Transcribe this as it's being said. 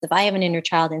If I have an inner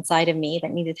child inside of me that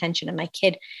needs attention and my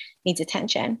kid needs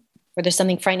attention, or there's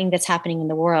something frightening that's happening in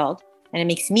the world and it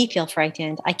makes me feel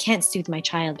frightened, I can't soothe my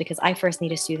child because I first need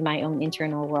to soothe my own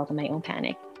internal world and my own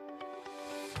panic.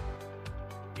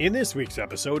 In this week's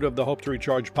episode of the Hope to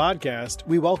Recharge podcast,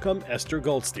 we welcome Esther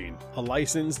Goldstein, a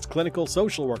licensed clinical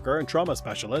social worker and trauma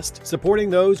specialist supporting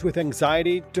those with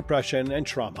anxiety, depression, and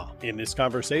trauma. In this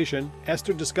conversation,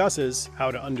 Esther discusses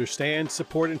how to understand,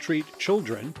 support, and treat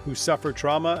children who suffer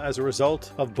trauma as a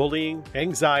result of bullying,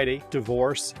 anxiety,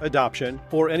 divorce, adoption,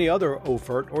 or any other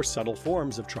overt or subtle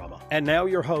forms of trauma. And now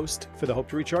your host for the Hope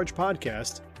to Recharge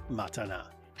podcast, Matana.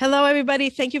 Hello,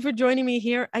 everybody. Thank you for joining me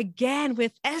here again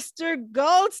with Esther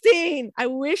Goldstein. I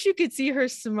wish you could see her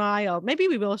smile. Maybe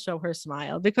we will show her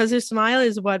smile because her smile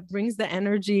is what brings the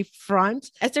energy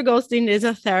front. Esther Goldstein is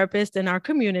a therapist in our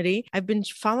community. I've been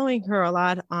following her a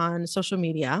lot on social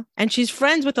media, and she's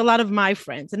friends with a lot of my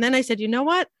friends. And then I said, you know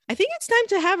what? I think it's time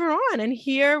to have her on and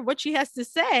hear what she has to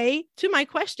say to my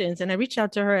questions. And I reached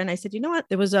out to her and I said, you know what?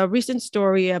 There was a recent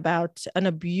story about an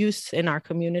abuse in our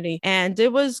community and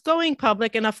it was going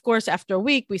public. And of course, after a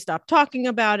week, we stopped talking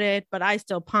about it, but I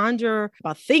still ponder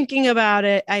about thinking about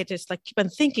it. I just keep on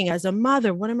thinking as a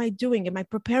mother, what am I doing? Am I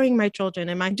preparing my children?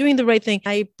 Am I doing the right thing?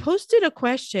 I posted a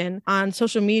question on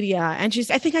social media and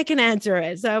I think I can answer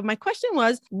it. So my question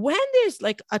was, when there's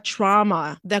a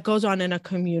trauma that goes on in a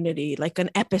community, like an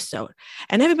episode,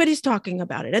 and everybody's talking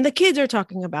about it and the kids are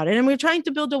talking about it and we're trying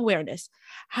to build awareness.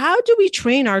 How do we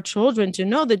train our children to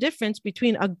know the difference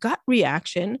between a gut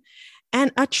reaction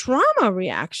and a trauma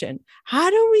reaction? How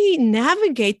do we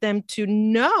navigate them to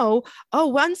know, oh,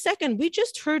 1 second, we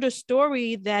just heard a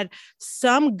story that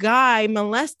some guy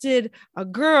molested a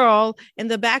girl in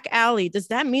the back alley. Does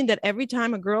that mean that every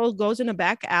time a girl goes in a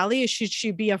back alley, should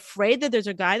she be afraid that there's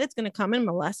a guy that's going to come and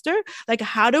molest her?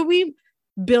 How do we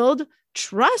build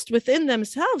trust within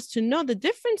themselves to know the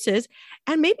differences?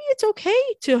 And maybe it's okay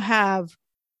to have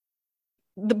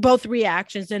both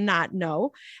reactions and not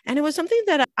know. And it was something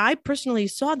that I personally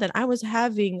saw that I was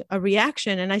having a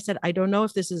reaction. And I said, I don't know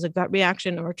if this is a gut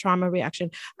reaction or a trauma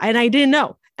reaction. And I didn't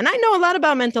know. And I know a lot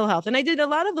about mental health and I did a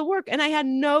lot of the work and I had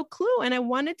no clue. And I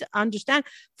wanted to understand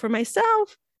for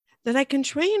myself that I can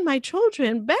train my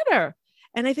children better.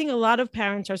 And I think a lot of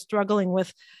parents are struggling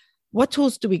with what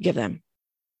tools do we give them?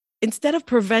 Instead of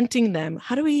preventing them,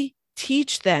 how do we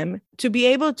teach them to be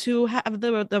able to have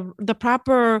the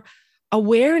proper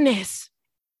awareness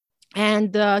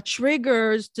and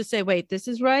triggers to say, wait, this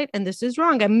is right and this is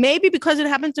wrong. And maybe because it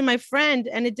happened to my friend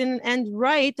and it didn't end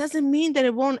right, doesn't mean that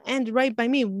it won't end right by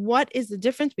me. What is the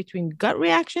difference between gut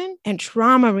reaction and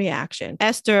trauma reaction?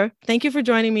 Esther, thank you for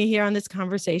joining me here on this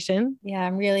conversation. Yeah,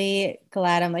 I'm really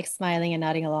glad. I'm smiling and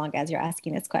nodding along as you're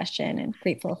asking this question and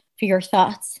grateful for your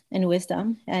thoughts and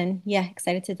wisdom. And yeah,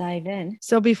 excited to dive in.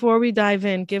 So before we dive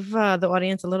in, give the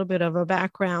audience a little bit of a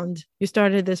background. You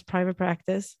started this private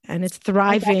practice and it's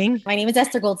thriving. My name is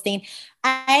Esther Goldstein.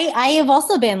 I have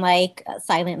also been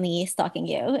silently stalking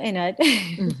you and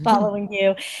following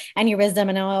you and your wisdom.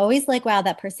 And I'm always wow,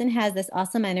 that person has this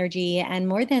awesome energy. And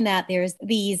more than that, there's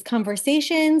these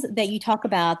conversations that you talk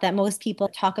about that most people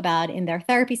talk about in their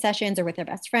therapy sessions or with their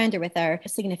best friend or with their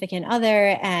significant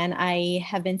other. And I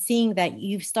have been seeing that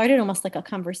you've started almost like a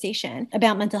conversation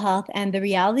about mental health and the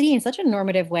reality in such a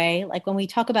normative way. When we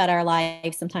talk about our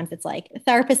lives, sometimes it's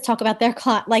therapists talk about their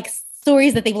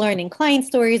stories that they've learned in client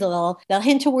stories, or they'll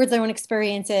hint towards their own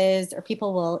experiences, or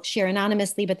people will share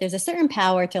anonymously, but there's a certain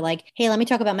power to hey, let me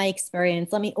talk about my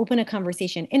experience. Let me open a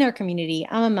conversation in our community.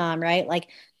 I'm a mom, right?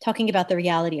 Talking about the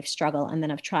reality of struggle and then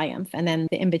of triumph and then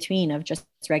the in-between of just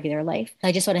regular life.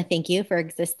 I just want to thank you for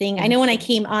existing. I know when I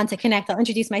came on to connect, I'll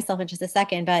introduce myself in just a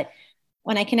second, but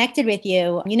when I connected with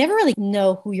you, you never really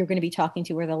know who you're going to be talking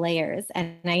to or the layers.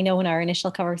 And I know in our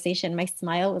initial conversation, my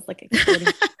smile was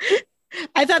exploding.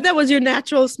 I thought that was your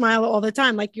natural smile all the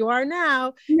time, like you are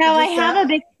now. No, I have a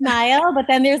big smile, but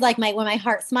then there's when my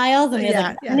heart smiles and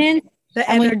there's the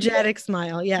energetic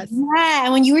smile. Yes. Yeah.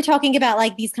 And when you were talking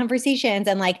about these conversations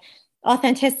and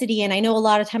authenticity. And I know a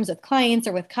lot of times with clients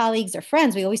or with colleagues or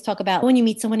friends, we always talk about when you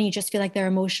meet someone and you just feel like they're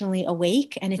emotionally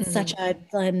awake, and it's such a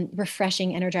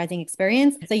refreshing, energizing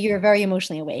experience. So you're very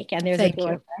emotionally awake, and there's a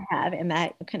door I have in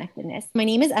that connectedness. My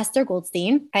name is Esther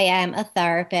Goldstein. I am a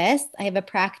therapist. I have a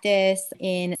practice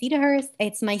in Cedarhurst.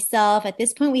 It's myself. At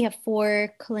this point, we have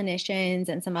 4 clinicians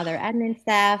and some other admin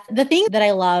staff. The thing that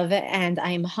I love and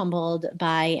I'm humbled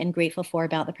by and grateful for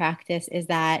about the practice is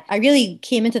that I really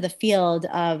came into the field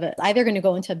of either going to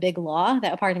go into big law.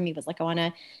 That part of me was like, I want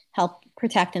to help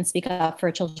protect and speak up for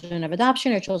children of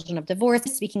adoption or children of divorce,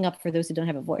 speaking up for those who don't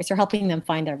have a voice or helping them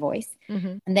find their voice.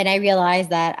 And then I realized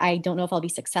that I don't know if I'll be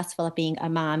successful at being a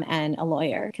mom and a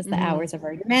lawyer because the hours are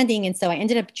very demanding. And so I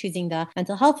ended up choosing the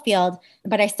mental health field.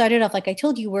 But I started off, like I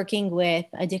told you, working with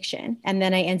addiction. And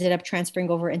then I ended up transferring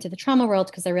over into the trauma world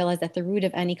because I realized that the root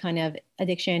of any kind of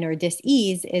addiction or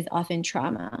dis-ease is often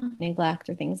trauma, neglect,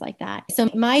 or things like that. So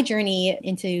my journey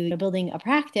into building a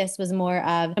practice was more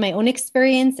of my own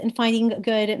experience in finding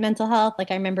good mental health.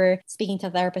 Like I remember speaking to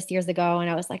a therapist years ago and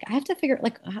I was like, I have to figure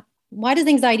like, why does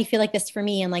anxiety feel like this for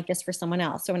me and like this for someone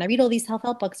else? So when I read all these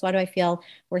self-help books, why do I feel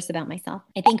worse about myself?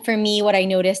 I think for me, what I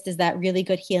noticed is that really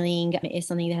good healing is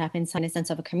something that happens in a sense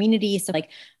of a community. So like,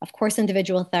 of course,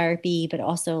 individual therapy, but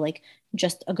also like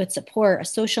just a good support, a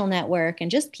social network, and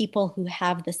just people who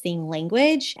have the same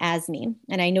language as me.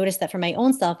 And I noticed that for my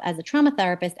own self as a trauma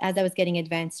therapist, as I was getting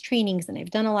advanced trainings, and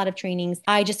I've done a lot of trainings,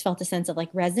 I just felt a sense of like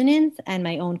resonance and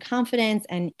my own confidence.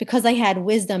 And because I had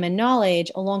wisdom and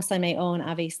knowledge alongside my own,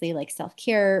 obviously, like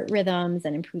self-care rhythms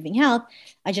and improving health,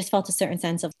 I just felt a certain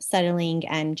sense of settling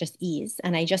and just ease.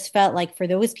 And I just felt like for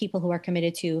those people who are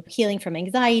committed to healing from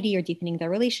anxiety or deepening their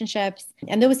relationships,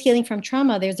 and those healing from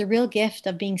trauma, there's a real gift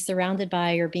of being surrounded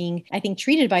by or being, I think,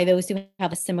 treated by those who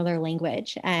have a similar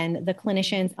language. And the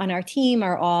clinicians on our team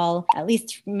are all, at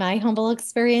least my humble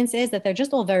experience is that they're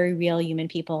just all very real human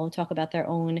people who talk about their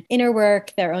own inner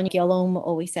work, their own. Yalom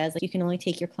always says, like, you can only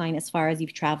take your client as far as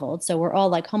you've traveled. So we're all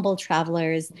like humble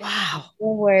travelers. Wow.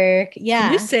 Work. Yeah.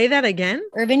 Can you say that again?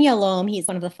 Irvin Yalom, he's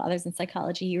one of the fathers in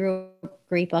psychology. He wrote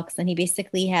great books. And he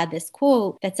basically had this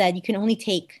quote that said, you can only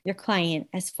take your client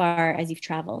as far as you've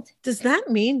traveled. Does that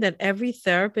mean that every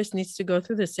therapist needs to go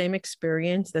through the same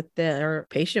experience that their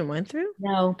patient went through?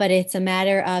 No, but it's a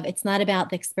matter of, it's not about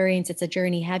the experience. It's a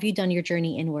journey. Have you done your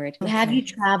journey inward? Okay. Have you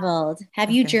traveled? Have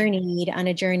you journeyed on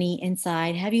a journey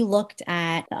inside? Have you looked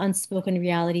at the unspoken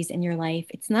realities in your life?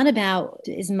 It's not about,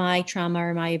 is my trauma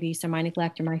or my abuse or my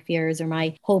neglect or my fears or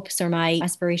my hopes or my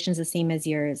aspirations the same as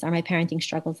yours? Are my parenting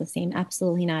struggles the same?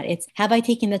 Absolutely not. It's, have I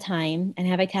taken the time and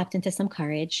have I tapped into some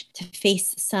courage to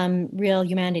face some real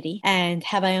humanity? And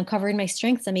have I uncovered my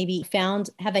strengths and maybe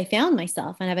have I found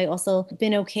myself? And have I also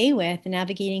been okay with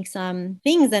navigating some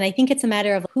things? And I think it's a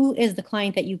matter of who is the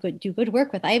client that you do good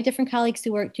work with. I have different colleagues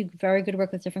who do very good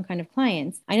work with different kind of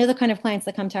clients. I know the kind of clients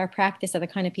that come to our practice are the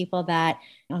kind of people that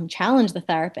challenge the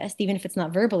therapist, even if it's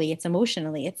not verbally, it's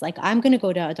emotionally. It's like, I'm going to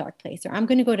go to a dark place, or I'm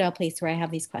going to go to a place where I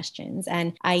have these questions.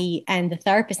 And the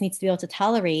therapist needs to be able to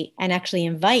tolerate and actually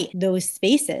invite those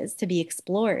spaces to be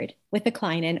explored with the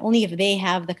client, and only if they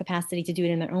have the capacity to do it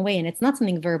in their own way. And it's not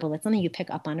something verbal, it's something you pick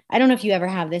up on. I don't know if you ever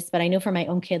have this, but I know for my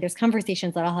own kid, there's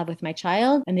conversations that I'll have with my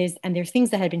child, and there's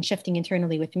things that had been shifting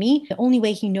internally with me. The only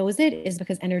way he knows it is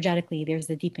because energetically there's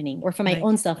a deepening. Or for my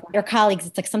own self, or colleagues,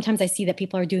 it's like sometimes I see that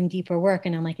people are doing deeper work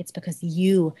and I'm like, it's because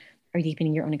you are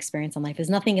deepening your own experience in life. It's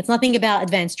nothing about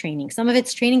advanced training. Some of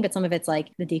it's training, but some of it's like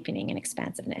the deepening and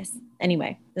expansiveness.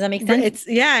 Anyway, does that make sense?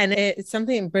 And it's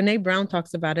something Brene Brown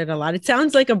talks about it a lot. It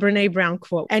sounds like a Brene Brown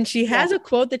quote. And she has a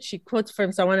quote that she quotes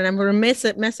from someone, and I'm going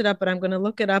to mess it up, but I'm going to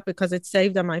look it up because it's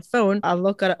saved on my phone. I'll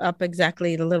look it up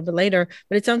exactly a little bit later.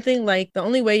 But it's something like, the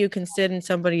only way you can sit in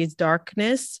somebody's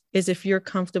darkness is if you're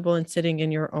comfortable in sitting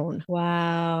in your own.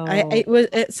 Wow.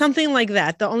 It's something like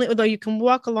that. Though you can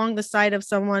walk along the side of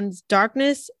someone's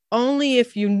darkness only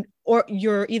if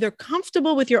you're either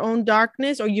comfortable with your own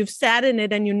darkness or you've sat in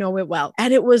it and you know it well.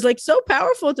 And it was like so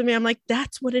powerful to me. I'm like,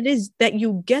 that's what it is, that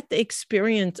you get the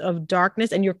experience of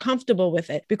darkness and you're comfortable with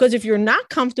it. Because if you're not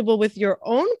comfortable with your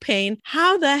own pain,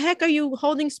 how the heck are you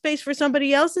holding space for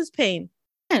somebody else's pain?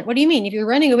 What do you mean? If you're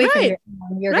running away from your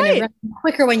own, you're going to run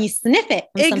quicker when you sniff it.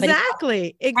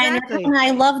 Exactly. And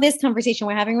I love this conversation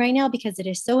we're having right now because it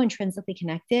is so intrinsically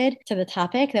connected to the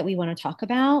topic that we want to talk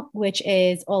about, which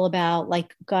is all about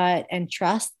like gut and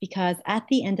trust. Because at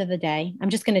the end of the day, I'm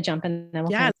just going to jump in.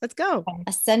 Let's go.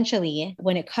 Essentially,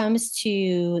 when it comes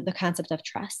to the concept of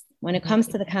trust, when it comes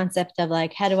to the concept of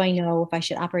like, how do I know if I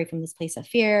should operate from this place of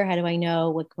fear? How do I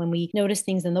know when we notice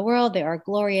things in the world, there are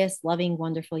glorious, loving,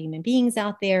 wonderful human beings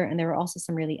out there. And there are also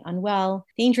some really unwell,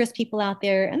 dangerous people out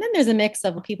there. And then there's a mix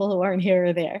of people who aren't here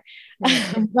or there.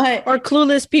 Or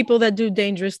clueless people that do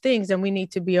dangerous things. And we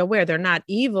need to be aware they're not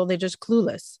evil. They're just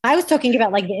clueless. I was talking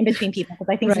about like the in-between people,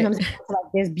 because I think sometimes like,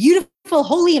 there's beautiful,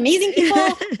 holy, amazing people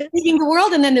leading the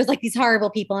world. And then there's like these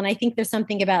horrible people. And I think there's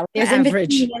something about there's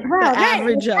average,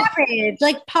 average,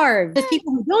 like parv. There's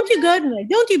people who don't do good and they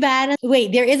don't do bad.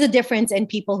 Wait, there is a difference in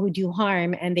people who do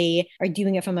harm and they are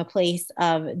doing it from a place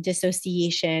of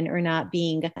dissociation or not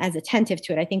being as attentive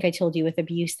to it. I think I told you with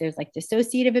abuse, there's like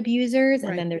dissociative abusers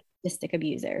and then there's narcissistic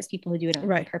abusers, people who do it on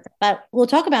Right. purpose. But we'll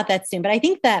talk about that soon. But I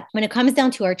think that when it comes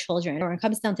down to our children, or when it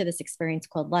comes down to this experience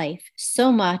called life,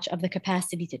 so much of the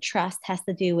capacity to trust has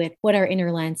to do with what our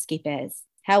inner landscape is.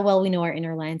 How well we know our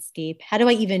inner landscape. How do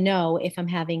I even know if I'm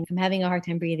having a hard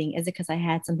time breathing? Is it because I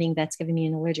had something that's giving me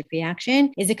an allergic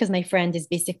reaction? Is it because my friend is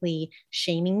basically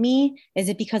shaming me? Is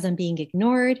it because I'm being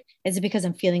ignored? Is it because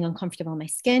I'm feeling uncomfortable in my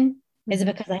skin? Is it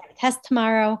because I have a test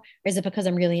tomorrow? Or is it because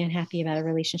I'm really unhappy about a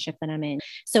relationship that I'm in?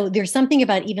 So there's something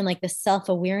about even like the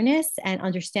self-awareness and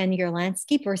understanding your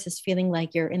landscape versus feeling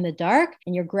like you're in the dark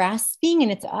and you're grasping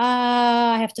and it's,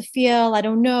 I have to feel, I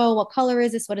don't know, what color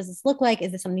is this? What does this look like?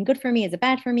 Is this something good for me? Is it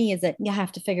bad for me? Is it, you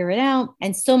have to figure it out.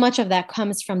 And so much of that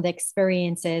comes from the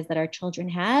experiences that our children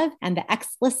have and the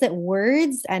explicit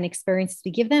words and experiences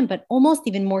we give them, but almost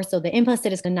even more so the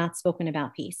implicit is the not spoken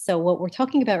about piece. So what we're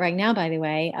talking about right now, by the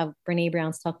way, of Brene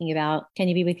Brown's talking about, can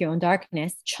you be with your own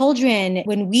darkness? Children,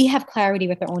 when we have clarity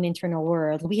with our own internal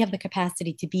world, we have the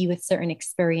capacity to be with certain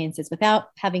experiences without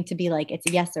having to be like, it's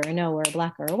a yes or a no or a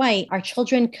black or a white. Our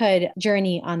children could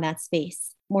journey on that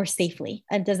space more safely.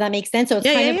 And does that make sense? So it's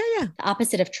the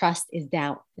opposite of trust is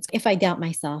doubt. It's, if I doubt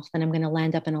myself, then I'm going to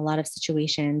land up in a lot of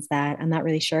situations that I'm not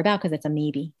really sure about because it's a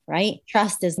maybe, right?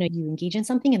 Trust is, no, you engage in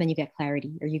something and then you get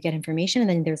clarity, or you get information and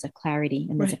then there's a clarity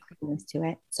and there's a clearness to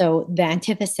it. So the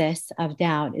antithesis of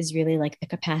doubt is really like the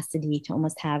capacity to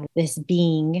almost have this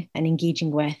being and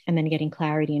engaging with, and then getting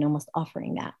clarity and almost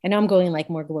offering that. I know I'm going like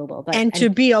more global, but to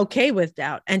be okay with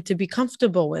doubt and to be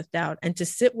comfortable with doubt and to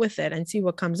sit with it and see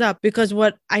what comes up. Because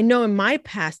what I know in my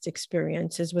past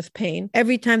experiences with pain,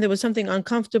 every time there was something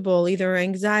uncomfortable, either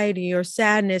anxiety or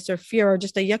sadness or fear or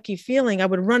just a yucky feeling, I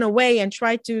would run away and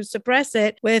try to suppress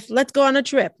it with, let's go on a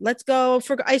trip. Let's go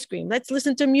for ice cream. Let's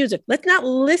listen to music. Let's not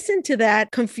listen to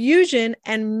that confusion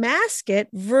and mask it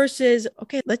versus,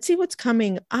 okay, let's see what's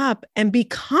coming up and be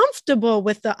comfortable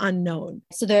with the unknown.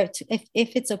 So there, if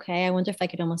it's okay, I wonder if I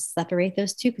could almost separate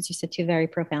those two, because you said two very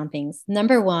profound things.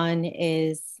 Number one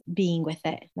is being with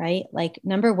it, right? Like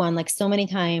number one, like so many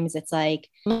times it's like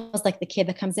almost like the kid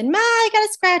that comes in, Ma, I got a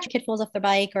scratch. A kid falls off their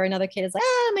bike, or another kid is like,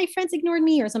 my friends ignored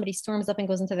me, or somebody storms up and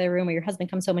goes into their room, or your husband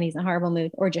comes home and he's in a horrible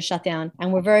mood, or just shut down.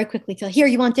 And we're very quickly to, here,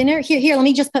 you want dinner? Here, let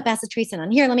me just put bacitracin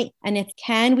on. Here, and it's,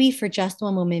 can we for just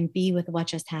one moment be with what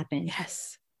just happened?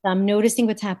 Yes. So I'm noticing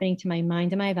what's happening to my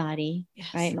mind and my body,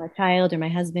 right? My child or my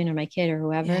husband or my kid or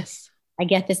whoever. Yes. I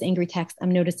get this angry text.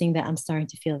 I'm noticing that I'm starting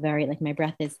to feel very, like my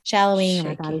breath is shallowing and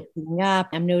my body's heating up.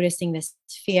 I'm noticing this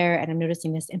fear and I'm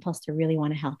noticing this impulse to really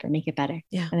want to help or make it better.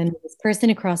 Yeah. And then this person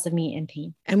across of me in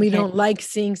pain. And we don't like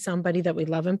seeing somebody that we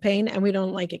love in pain, and we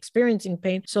don't like experiencing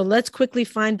pain. So let's quickly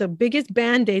find the biggest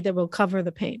Band-Aid that will cover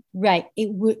the pain. Right.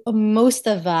 It would, most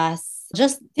of us,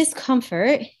 just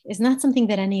discomfort is not something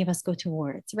that any of us go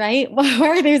towards, right?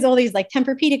 Or there's all these like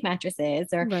Tempur-Pedic mattresses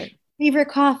or favorite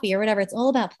coffee or whatever. It's all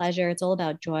about pleasure. It's all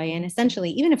about joy. And essentially,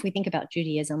 even if we think about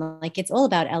Judaism, like it's all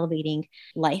about elevating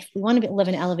life. We want to live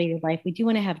an elevated life. We do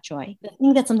want to have joy. The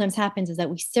thing that sometimes happens is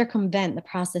that we circumvent the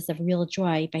process of real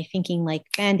joy by thinking like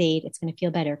Band-Aid, it's going to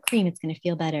feel better. Cream, it's going to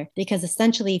feel better. Because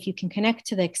essentially, if you can connect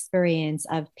to the experience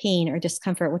of pain or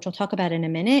discomfort, which we'll talk about in a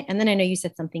minute, and then I know you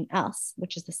said something else,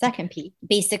 which is the second piece.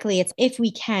 Basically, it's if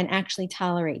we can actually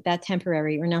tolerate that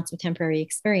temporary or not so temporary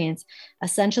experience,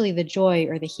 essentially the joy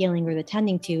or the healing or the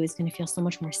tending to is going to feel so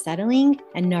much more settling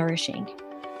and nourishing.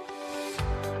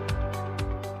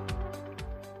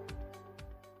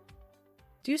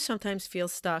 Do you sometimes feel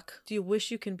stuck? Do you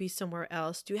wish you can be somewhere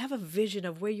else? Do you have a vision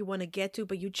of where you want to get to,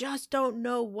 but you just don't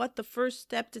know what the first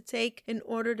step to take in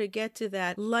order to get to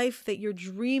that life that you're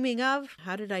dreaming of?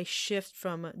 How did I shift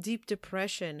from deep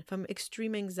depression, from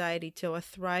extreme anxiety to a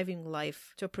thriving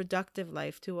life, to a productive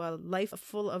life, to a life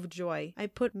full of joy? I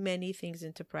put many things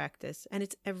into practice, and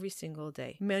it's every single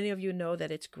day. Many of you know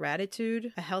that it's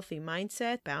gratitude, a healthy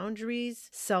mindset,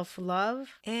 boundaries,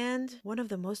 self-love, and one of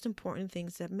the most important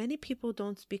things that many people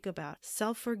don't speak about,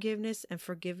 self-forgiveness and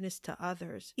forgiveness to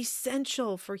others.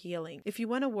 Essential for healing. If you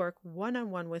want to work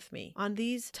one-on-one with me on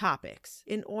these topics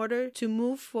in order to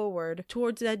move forward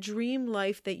towards that dream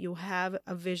life that you have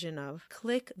a vision of,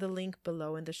 click the link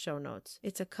below in the show notes.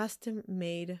 It's a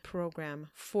custom-made program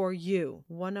for you,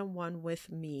 one-on-one with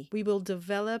me. We will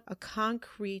develop a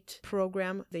concrete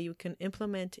program that you can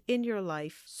implement in your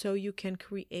life so you can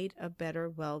create a better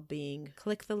well-being.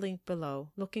 Click the link below.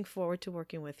 Looking forward to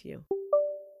working with you.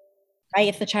 right?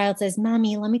 If the child says,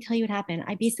 Mommy, let me tell you what happened.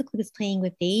 I basically was playing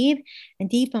with Dave and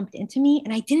Dave bumped into me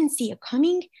and I didn't see it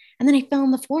coming. And then I fell on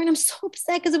the floor and I'm so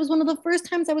upset because it was one of the first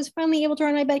times I was finally able to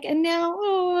ride my bike. And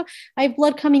now, I have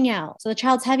blood coming out. So the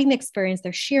child's having the experience.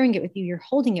 They're sharing it with you. You're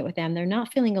holding it with them. They're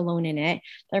not feeling alone in it.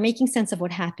 They're making sense of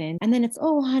what happened. And then it's,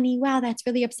 oh, honey, wow, that's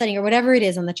really upsetting, or whatever it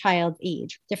is on the child's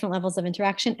age, different levels of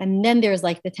interaction. And then there's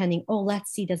like the tending, oh,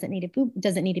 let's see, does it need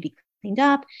to be cleaned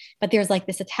up? But there's like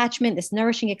this attachment, this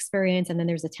nourishing experience, and then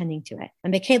there's attending to it.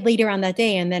 And the kid later on that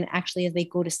day, and then actually as they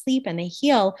go to sleep and they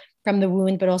heal from the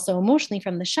wound, but also emotionally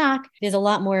from the shock, there's a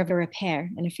lot more of a repair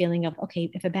and a feeling of, okay,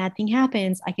 if a bad thing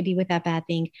happens, I could be with that bad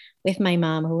thing with my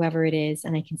mom, whoever it is,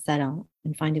 and I can settle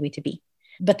and find a way to be.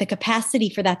 But the capacity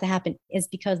for that to happen is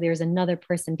because there's another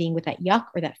person being with that yuck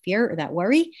or that fear or that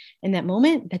worry in that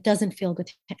moment that doesn't feel good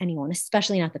to anyone,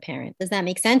 especially not the parent. Does that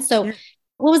make sense? So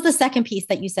what was the second piece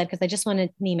that you said? Because I just want to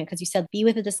name it, because you said be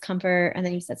with the discomfort and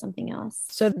then you said something else.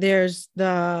 So there's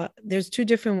two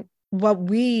different, what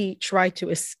we try to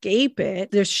escape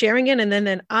it. There's sharing it, and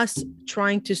then us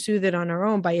trying to soothe it on our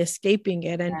own by escaping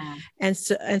it and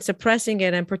suppressing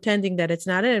it and pretending that it's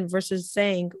not it, versus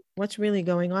saying what's really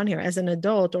going on here as an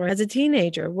adult or as a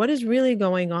teenager. What is really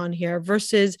going on here?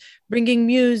 Versus bringing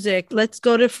music. Let's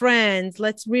go to Friends.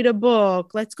 Let's read a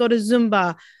book. Let's go to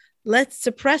Zumba. Let's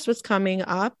suppress what's coming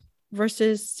up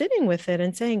versus sitting with it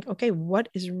and saying, okay, what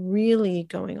is really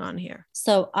going on here?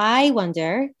 So I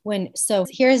wonder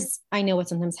I know what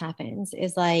sometimes happens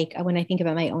is like when I think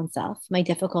about my own self, my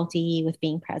difficulty with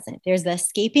being present, there's the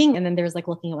escaping and then there's like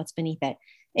looking at what's beneath it.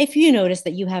 If you notice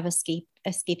that you have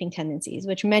escaping tendencies,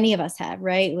 which many of us have,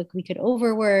 right? Like we could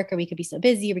overwork, or we could be so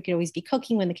busy, or we could always be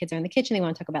cooking when the kids are in the kitchen, they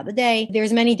want to talk about the day.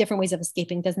 There's many different ways of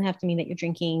escaping. It doesn't have to mean that you're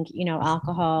drinking,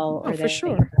 alcohol or for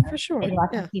sure.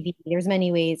 TV. There's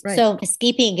many ways. Right. So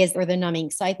escaping or the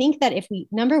numbing. So I think that if we,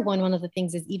 number one of the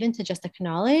things is even to just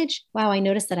acknowledge, wow, I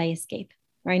noticed that I escape.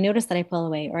 Or I notice that I pull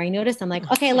away, or I notice I'm like,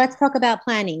 okay, let's talk about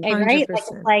planning, right?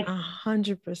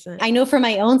 100%. I know for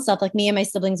my own stuff, like me and my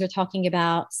siblings are talking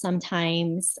about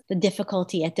sometimes the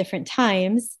difficulty at different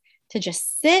times to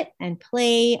just sit and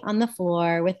play on the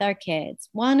floor with our kids.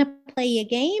 Want to play a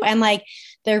game? And like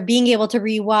they're being able to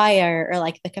rewire or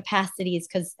like the capacities,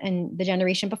 and the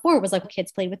generation before it was like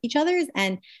kids played with each other's,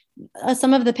 and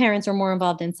some of the parents were more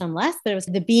involved and some less, but it was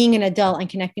the being an adult and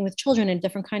connecting with children in a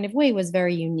different kind of way was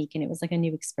very unique. And it was like a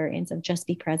new experience of just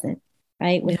be present,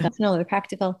 right? With the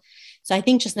practical. So I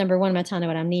think just number one, Matana,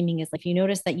 what I'm naming is like, if you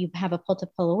notice that you have a pull to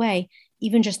pull away,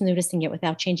 even just noticing it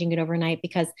without changing it overnight,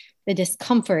 because the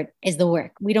discomfort is the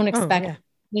work. We don't expect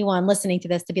anyone listening to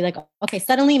this to be like, okay,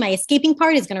 suddenly my escaping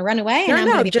part is going to run away.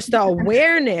 Just the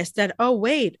awareness that, oh,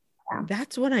 wait,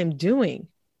 that's what I'm doing.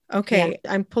 Okay,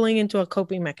 I'm pulling into a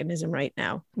coping mechanism right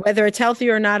now. Whether it's healthy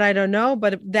or not, I don't know,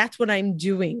 but that's what I'm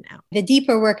doing now. The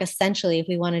deeper work, essentially, if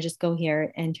we want to just go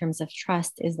here in terms of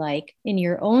trust, is like in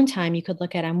your own time, you could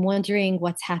look at, I'm wondering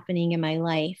what's happening in my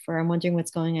life, or I'm wondering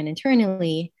what's going on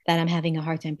internally that I'm having a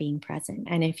hard time being present.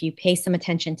 And if you pay some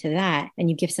attention to that and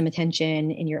you give some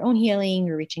attention in your own healing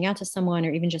or reaching out to someone,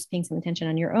 or even just paying some attention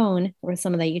on your own or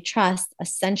someone that you trust,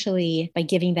 essentially by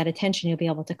giving that attention, you'll be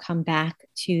able to come back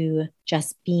to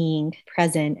just being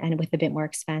present and with a bit more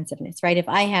expansiveness, right?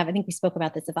 I think we spoke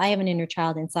about this. If I have an inner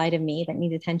child inside of me that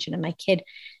needs attention and my kid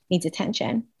needs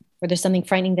attention, or there's something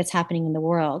frightening that's happening in the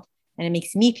world and it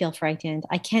makes me feel frightened,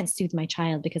 I can't soothe my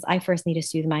child because I first need to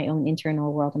soothe my own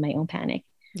internal world and my own panic.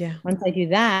 Yeah. Once I do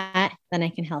that, then I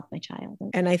can help my child.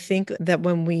 And I think that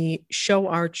when we show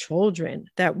our children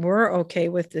that we're okay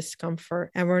with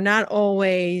discomfort and we're not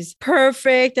always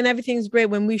perfect and everything's great,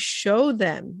 when we show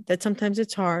them that sometimes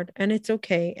it's hard and it's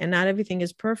okay and not everything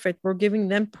is perfect, we're giving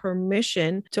them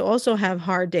permission to also have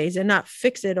hard days and not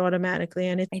fix it automatically.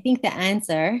 And I think the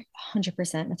answer, 100%,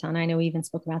 Matana, I know we even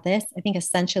spoke about this. I think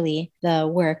essentially the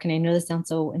work, and I know this sounds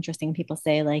so interesting, people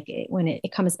say like when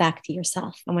it comes back to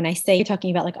yourself. And when I say, you're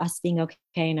talking about like us being okay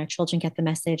and our children get the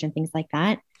message and things like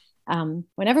that.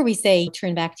 Whenever we say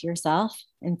turn back to yourself,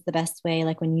 and it's the best way,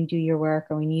 like when you do your work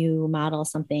or when you model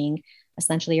something,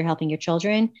 essentially you're helping your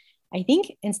children. I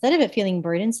think instead of it feeling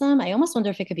burdensome, I almost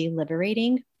wonder if it could be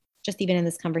liberating, just even in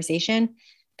this conversation,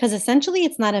 because essentially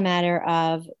it's not a matter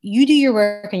of you do your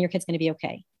work and your kid's going to be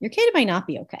okay. Your kid might not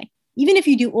be okay. Even if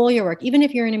you do all your work, even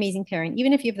if you're an amazing parent,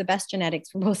 even if you have the best genetics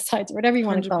for both sides, or whatever you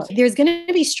want to call it, there's going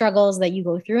to be struggles that you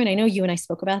go through. And I know you and I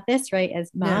spoke about this, right?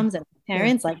 As moms and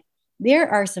parents, like there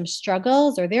are some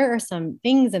struggles, or there are some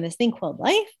things in this thing called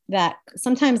life that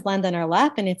sometimes land on our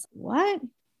lap. And it's what?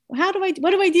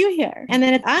 what do I do here? And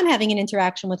then if I'm having an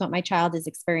interaction with what my child is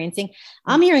experiencing,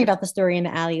 I'm hearing about the story in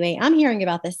the alleyway. I'm hearing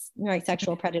about this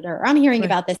sexual predator. Or I'm hearing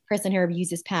about this person who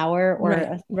abuses power or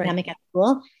a dynamic at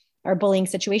school or bullying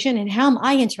situation. And how am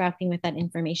I interacting with that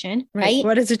information? Right.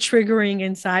 What is it triggering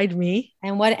inside me?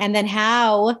 And then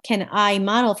how can I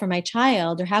model for my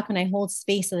child, or how can I hold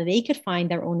space so that they could find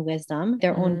their own wisdom,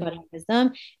 their own budding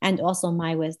wisdom, and also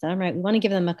my wisdom, right? We want to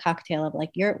give them a cocktail of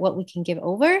like what we can give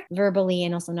over verbally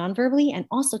and also non-verbally, and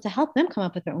also to help them come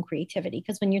up with their own creativity.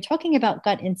 Because when you're talking about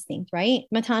gut instinct, right,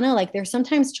 Matana, like there's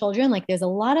sometimes children, like there's a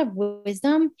lot of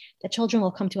wisdom that children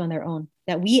will come to on their own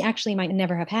that we actually might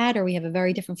never have had, or we have a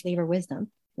very different flavor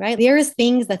wisdom. Right. There's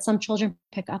things that some children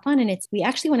pick up on, and we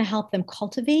actually want to help them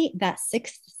cultivate that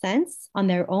sixth sense on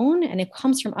their own. And it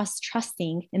comes from us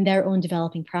trusting in their own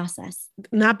developing process.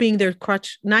 Not being their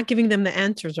crutch, not giving them the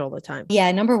answers all the time.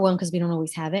 Yeah. Number one, because we don't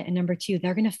always have it. And number two,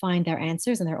 they're going to find their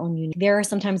answers in their own unique. There are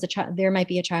sometimes there might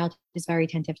be a child who's very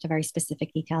attentive to very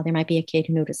specific detail. There might be a kid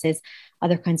who notices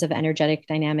other kinds of energetic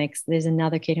dynamics. There's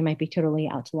another kid who might be totally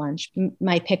out to lunch,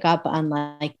 might pick up on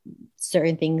like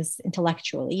certain things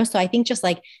intellectually. So I think just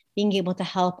like being able to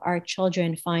help our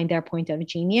children find their point of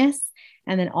genius,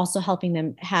 and then also helping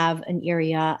them have an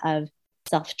area of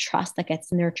self-trust that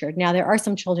gets nurtured. Now, there are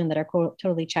some children that are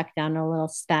totally checked down, a little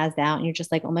spazzed out, and you're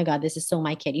just like, oh my God, this is so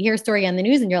my kid. You hear a story on the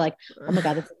news and you're like, oh my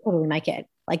God, this is totally my kid.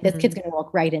 Like this kid's going to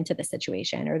walk right into the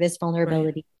situation, or this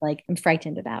vulnerability. Like I'm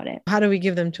frightened about it. How do we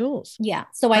give them tools? Yeah.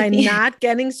 So I'm not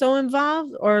getting so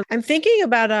involved, or I'm thinking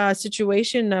about a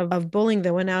situation of bullying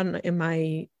that went on in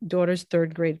my daughter's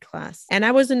third grade class. And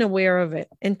I wasn't aware of it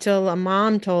until a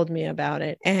mom told me about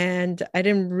it. And I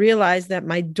didn't realize that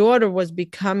my daughter was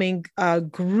becoming a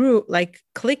group, like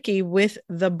cliquey with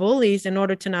the bullies in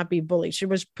order to not be bullied. She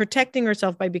was protecting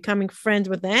herself by becoming friends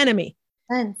with the enemy.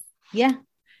 Yeah.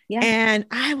 Yeah. And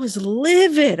I was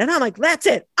livid, and I'm like, that's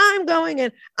it. I'm going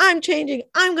and I'm changing.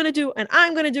 I'm going to do, and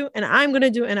I'm going to do, and I'm going to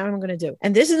do, and I'm going to do.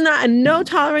 And this is not a no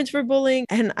tolerance for bullying.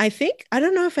 And I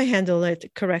don't know if I handled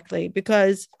it correctly,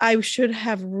 because I should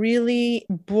have really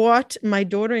brought my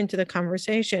daughter into the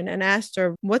conversation and asked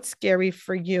her, what's scary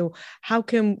for you? How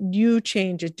can you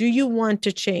change it? Do you want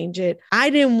to change it? I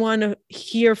didn't want to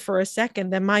hear for a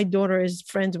second that my daughter is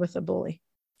friends with a bully.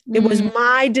 It was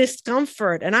my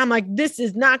discomfort. And I'm like, this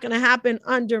is not going to happen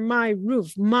under my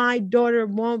roof. My daughter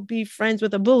won't be friends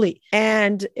with a bully.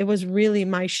 And it was really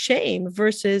my shame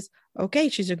versus, okay,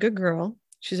 she's a good girl.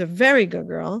 She's a very good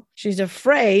girl. She's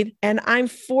afraid. And I'm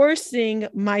forcing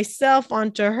myself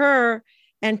onto her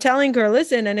and telling her,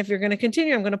 listen, and if you're going to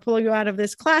continue, I'm going to pull you out of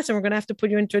this class, and we're going to have to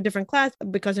put you into a different class,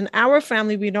 because in our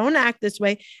family, we don't act this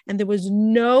way. And there was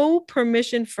no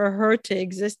permission for her to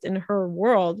exist in her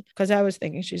world, because I was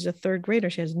thinking she's a third grader.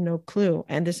 She has no clue.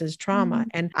 And this is trauma.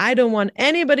 And I don't want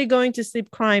anybody going to sleep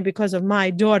crying because of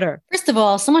my daughter. First of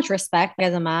all, so much respect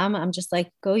as a mom. I'm just like,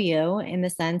 go you, in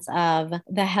the sense of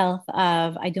the health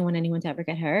of, I don't want anyone to ever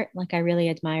get hurt. Like, I really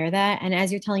admire that. And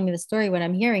as you're telling me the story, what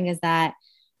I'm hearing is that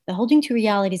the holding two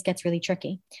realities gets really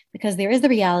tricky, because there is the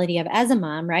reality of, as a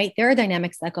mom, right, there are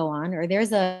dynamics that go on, or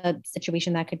there's a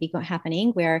situation that could be happening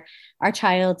where our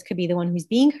child could be the one who's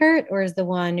being hurt, or is the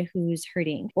one who's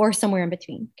hurting, or somewhere in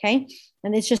between. Okay.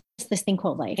 And it's just this thing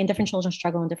called life, and different children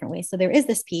struggle in different ways. So there is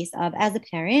this piece of, as a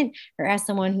parent, or as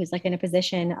someone who's like in a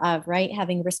position of, right,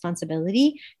 having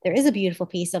responsibility, there is a beautiful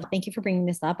piece of, thank you for bringing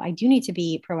this up. I do need to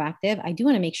be proactive. I do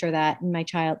want to make sure that my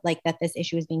child, like, that this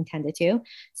issue is being tended to.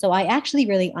 So I actually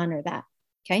really honor that.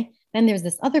 Okay. Then there's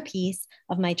this other piece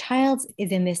of, my child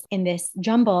is in this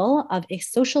jumble of a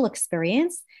social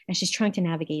experience, and she's trying to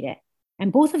navigate it.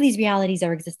 And both of these realities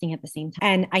are existing at the same time.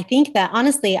 And I think that,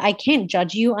 honestly, I can't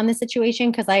judge you on the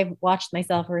situation, because I've watched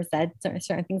myself or said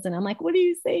certain things, and I'm like, what are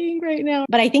you saying right now?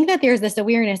 But I think that there's this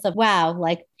awareness of, wow,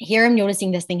 like, here I'm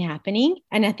noticing this thing happening.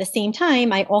 And at the same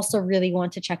time, I also really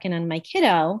want to check in on my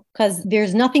kiddo, because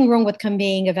there's nothing wrong with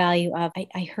conveying a value of,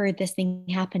 I heard this thing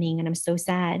happening and I'm so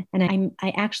sad. And I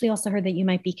actually also heard that you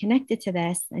might be connected to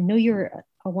this. I know you're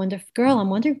a wonderful girl. I'm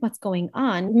wondering what's going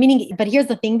on. Meaning, but here's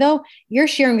the thing though, you're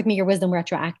sharing with me your wisdom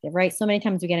retroactive, right? So many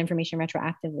times we get information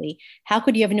retroactively. How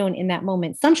could you have known in that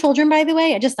moment? Some children, by the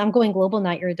way, I'm going global,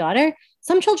 not your daughter.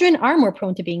 Some children are more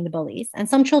prone to being the bullies, and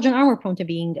some children are more prone to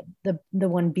being the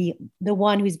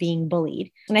one who's being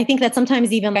bullied. And I think that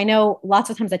sometimes, even, I know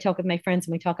lots of times I talk with my friends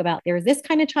and we talk about, there is this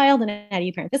kind of child, and how do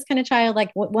you parent this kind of child?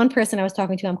 Like, one person I was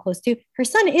talking to, I'm close to, her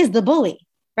son is the bully.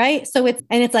 Right. So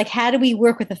it's like, how do we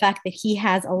work with the fact that he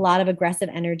has a lot of aggressive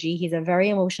energy? He's a very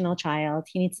emotional child.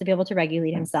 He needs to be able to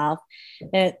regulate himself.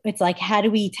 It's like, how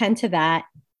do we tend to that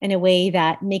in a way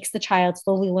that makes the child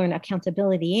slowly learn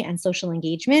accountability and social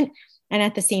engagement, and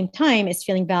at the same time is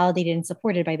feeling validated and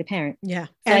supported by the parent. Yeah.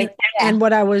 So And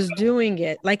what I was doing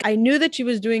it, like I knew that she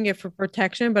was doing it for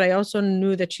protection, but I also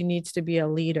knew that she needs to be a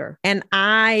leader. And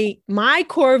my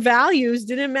core values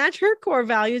didn't match her core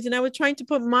values. And I was trying to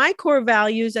put my core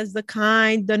values as the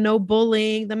kind, the no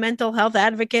bullying, the mental health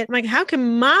advocate. I'm like, how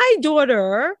can my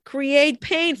daughter create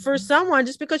pain for someone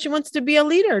just because she wants to be a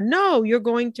leader? No, you're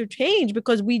going to change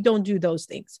because we don't do those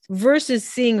things. Versus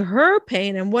seeing her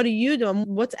pain and what are you doing?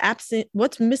 What's absent?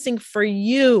 What's missing for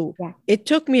you? Yeah. It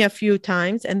took me a few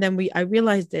times, and then I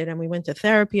realized it, and we went to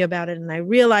therapy about it, and I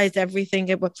realized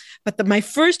everything. But my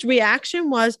first reaction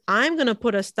was, I'm going to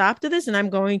put a stop to this, and I'm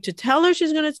going to tell her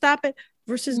she's going to stop it,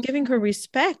 versus giving her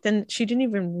respect. And she didn't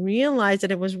even realize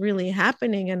that it was really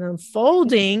happening and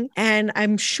unfolding. And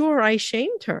I'm sure I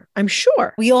shamed her. I'm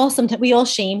sure. We all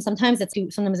shame. Sometimes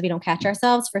we don't catch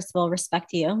ourselves. First of all, respect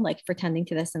to you, like for tending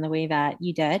to this in the way that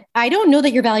you did. I don't know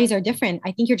that your values are different.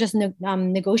 I think you're just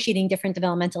negotiating different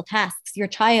developmental tasks. Your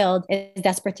child is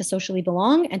desperate to socially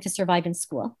belong and to survive in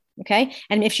school. Okay.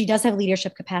 And if she does have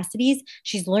leadership capacities,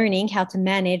 she's learning how to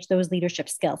manage those leadership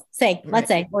skills, let's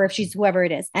say, or if she's whoever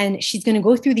it is, and she's going to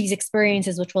go through these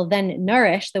experiences, which will then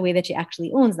nourish the way that she actually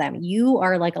owns them. You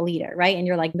are like a leader, right? And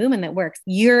you're like, boom, and that works.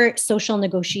 Your social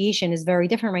negotiation is very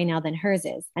different right now than hers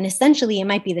is. And essentially it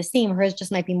might be the same. Hers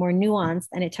just might be more nuanced.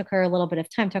 And it took her a little bit of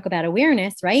time. Talk about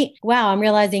awareness, right? Wow. I'm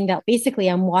realizing that basically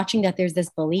I'm watching that there's this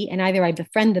bully, and either I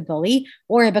befriend the bully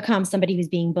or I become somebody who's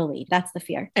being bullied. That's the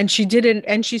fear. And she didn't.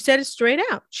 And she said it straight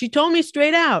out. She told me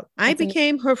straight out. I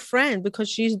became her friend because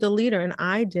she's the leader, and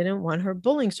I didn't want her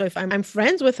bullying. So if I'm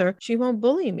friends with her, she won't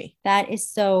bully me. That is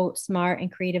so smart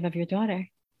and creative of your daughter.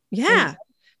 Yeah.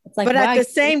 It's like, but at the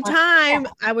same time,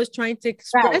 I was trying to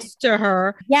express to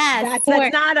her, that's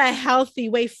not a healthy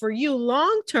way for you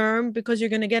long term, because you're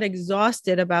going to get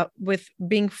exhausted with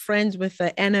being friends with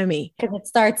the enemy. Because it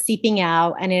starts seeping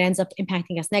out and it ends up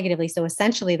impacting us negatively. So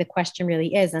essentially the question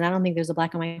really is, and I don't think there's a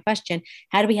black and white question,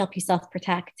 how do we help you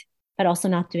self-protect, but also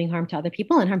not doing harm to other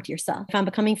people and harm to yourself? If I'm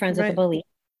becoming friends with a bully,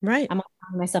 right, I'm on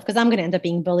myself because I'm going to end up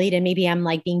being bullied, and maybe I'm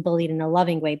like being bullied in a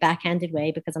loving way, backhanded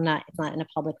way, because it's not in a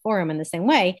public forum in the same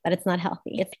way, but it's not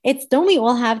healthy. It's don't we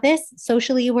all have this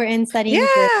socially? We're in settings.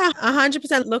 Yeah,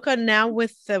 100%. Look at now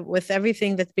with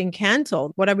everything that's being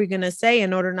canceled. What are we going to say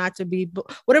in order not to be?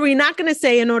 What are we not going to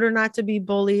say in order not to be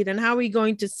bullied? And how are we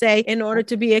going to say in order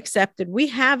to be accepted? We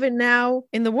have it now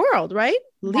in the world, right?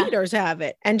 Leaders have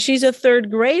it. And she's a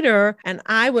third grader. And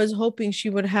I was hoping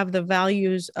she would have the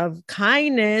values of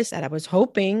kindness that I was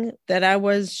hoping that I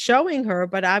was showing her,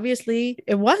 but obviously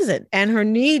it wasn't. And her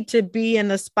need to be in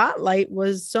the spotlight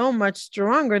was so much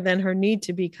stronger than her need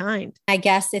to be kind. I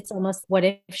guess it's almost, what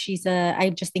if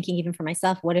I'm just thinking even for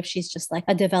myself, what if she's just like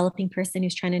a developing person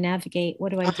who's trying to navigate?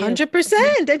 What do I do?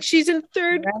 100%. And she's in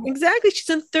exactly. She's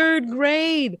in third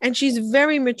grade, and she's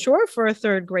very mature for a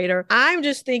third grader. I'm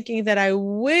just thinking that I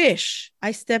wish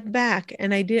I stepped back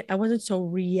and I wasn't so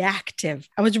reactive.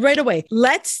 I was right away.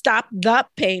 Let's stop the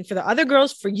pain for the other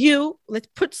girls, for you. Let's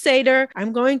put Seder.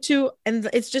 And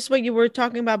it's just what you were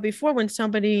talking about before, when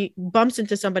somebody bumps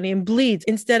into somebody and bleeds,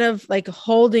 instead of like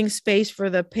holding space for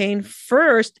the pain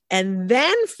first and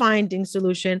then finding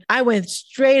solution, I went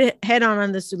straight head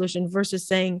on the solution versus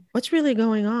saying, what's really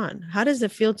going on? How does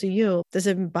it feel to you? Does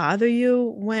it bother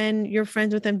you when you're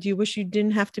friends with them? Do you wish you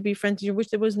didn't have to be friends? Do you wish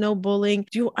there was no bullying?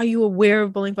 Are you aware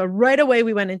of bullying? But right away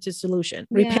we went into solution,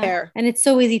 repair. And it's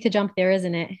so easy to jump there,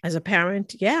 isn't it? As a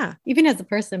parent, yeah. Even as a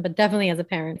person, but definitely as a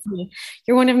parent.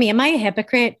 You're one of me. Am I a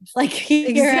hypocrite? Like,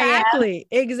 exactly.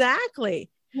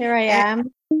 Here I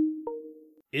am.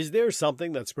 Is there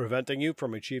something that's preventing you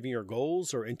from achieving your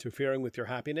goals or interfering with your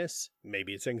happiness?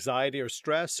 Maybe it's anxiety or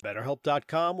stress.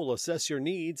 BetterHelp.com will assess your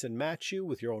needs and match you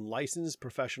with your own licensed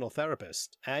professional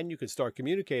therapist. And you can start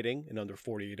communicating in under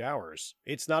 48 hours.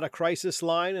 It's not a crisis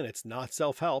line, and it's not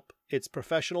self-help. It's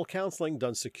professional counseling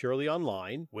done securely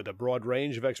online, with a broad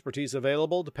range of expertise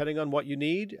available depending on what you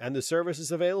need, and the service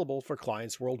is available for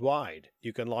clients worldwide.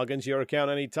 You can log into your account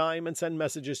anytime and send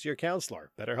messages to your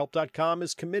counselor. BetterHelp.com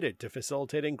is committed to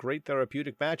facilitating great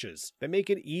therapeutic matches. They make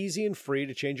it easy and free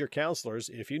to change your counselors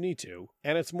if you need to,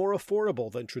 and it's more affordable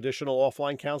than traditional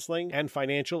offline counseling, and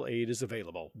financial aid is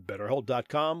available.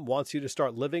 BetterHelp.com wants you to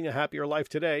start living a happier life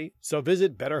today, so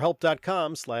visit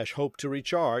BetterHelp.com/hope to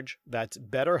recharge. That's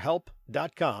BetterHelp.com/hope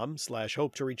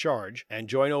to recharge, and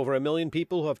join over 1 million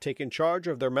people who have taken charge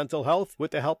of their mental health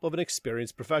with the help of an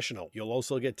experienced professional. You'll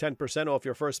also get 10% off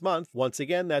your first month. Once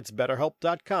again, that's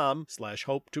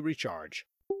BetterHelp.com/hope to recharge.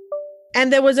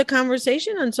 And there was a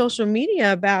conversation on social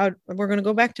media about, we're going to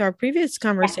go back to our previous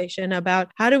conversation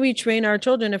about how do we train our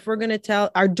children if we're going to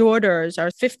tell our daughters,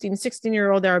 our 15,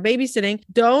 16-year-old that are babysitting,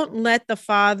 don't let the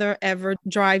father ever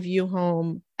drive you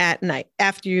home at night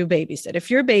after you babysit. If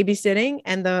you're babysitting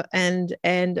and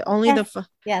only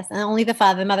yes, and only the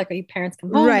father and mother, your parents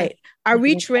come home. Right. Are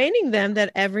we training them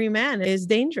that every man is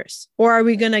dangerous? Or are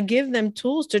we going to give them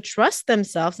tools to trust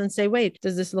themselves and say, wait,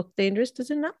 does this look dangerous?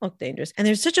 Does it not look dangerous? And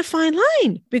there's such a fine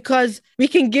line because we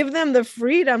can give them the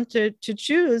freedom to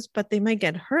choose, but they might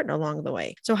get hurt along the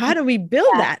way. So how do we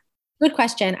build that? Good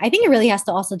question. I think it really has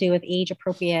to also do with age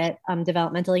appropriate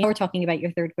developmentally. We're talking about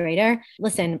your third grader.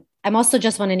 Listen, I'm also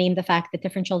just want to name the fact that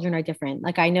different children are different.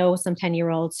 Like I know some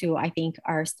 10-year-olds who I think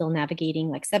are still navigating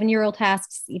like 7-year-old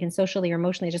tasks, even socially or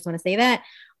emotionally. I just want to say that.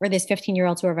 Or there's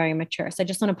 15-year-olds who are very mature. So I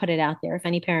just want to put it out there. If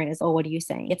any parent is, oh, what are you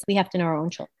saying? We have to know our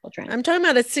own children. I'm talking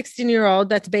about a 16-year-old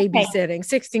that's babysitting, okay.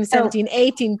 16, 17,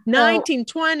 18, 19,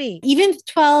 20. Even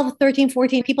 12, 13,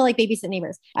 14, people like babysit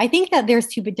neighbors. I think that there's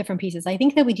two different pieces. I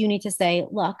think that we do need to say,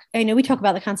 look, I know we talk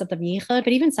about the concept of yichud, but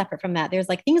even separate from that, there's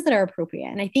like things that are appropriate.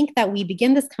 And I think that we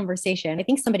begin this conversation. I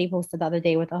think somebody posted the other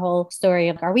day with a whole story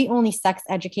of, are we only sex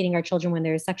educating our children when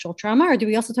there's sexual trauma? Or do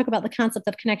we also talk about the concept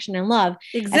of connection and love?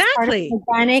 Exactly.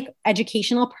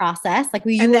 Educational process,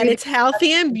 and that it's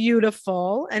healthy and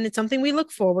beautiful, and it's something we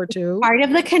look forward to. Part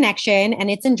of the connection,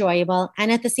 and it's enjoyable.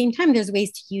 And at the same time, there's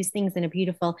ways to use things in a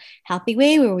beautiful, healthy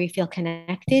way where we feel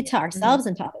connected to ourselves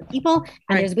and to other people.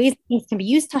 And there's ways things can be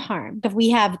used to harm. If we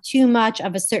have too much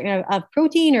of a certain of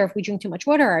protein, or if we drink too much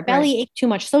water, or our belly ache, too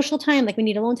much social time, like we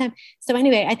need alone time. So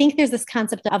anyway, I think there's this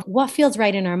concept of what feels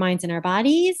right in our minds and our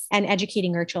bodies, and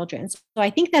educating our children. So I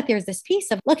think that there's this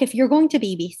piece of, look, if you're going to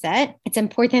babysit, it's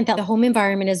important that the home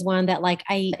environment is one that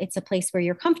it's a place where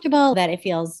you're comfortable, that it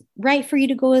feels right for you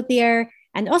to go there.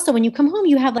 And also when you come home,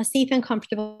 you have a safe and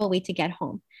comfortable way to get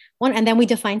home. And then we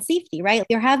define safety, right?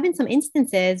 There have been some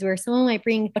instances where someone might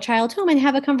bring a child home and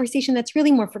have a conversation that's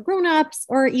really more for grownups,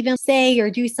 or even say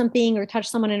or do something or touch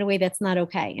someone in a way that's not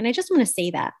okay. And I just want to say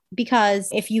that, because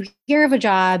if you hear of a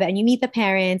job and you meet the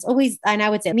parents, always, and I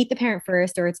would say meet the parent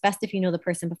first, or it's best if you know the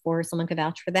person before someone could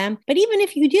vouch for them. But even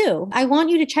if you do, I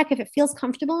want you to check if it feels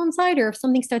comfortable inside, or if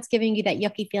something starts giving you that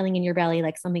yucky feeling in your belly,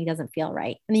 like something doesn't feel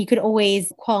right. And then you could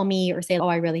always call me or say, oh,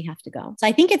 I really have to go. So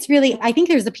I think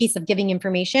there's a piece of giving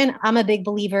information. I'm a big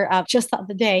believer of, just the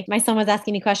other day, my son was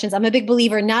asking me questions. I'm a big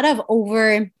believer not of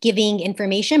over giving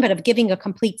information, but of giving a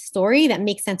complete story that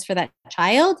makes sense for that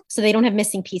child, so they don't have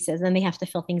missing pieces and they have to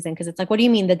fill things in. Because it's like, what do you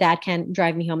mean the dad can't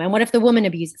drive me home? And what if the woman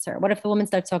abuses her? What if the woman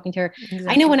starts talking to her? Exactly.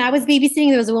 I know when I was babysitting,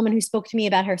 there was a woman who spoke to me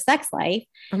about her sex life.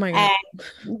 Oh my God.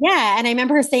 And I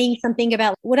remember her saying something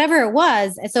about whatever it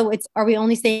was. So are we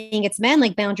only saying it's men?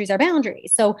 Like boundaries are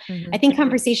boundaries. So I think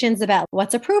conversations about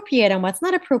what's appropriate and what's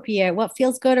not appropriate, what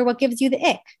feels good or what gives you the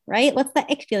ick, right? What's the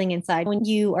ick feeling inside when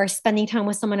you are spending time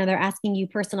with someone and they're asking you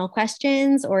personal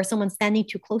questions, or someone's standing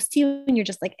too close to you and you're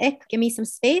just like, ick, give me some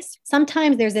space.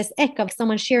 Sometimes there's this ick of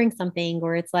someone sharing something,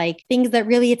 or it's like things that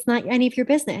really, it's not any of your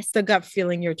business. The gut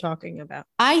feeling you're talking about.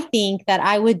 I think that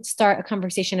I would start a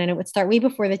conversation, and it would start way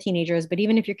before the teenagers, but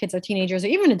even if your kids are teenagers or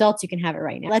even adults, you can have it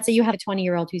right now. Let's say you have a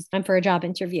 20-year-old who's come for a job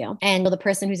interview, and the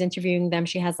person who's interviewing them,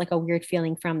 she has like a weird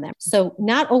feeling from them. So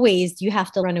not always do you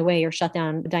have to run away or shut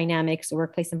down dynamics or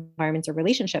workplace environments or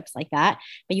relationships like that,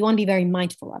 but you want to be very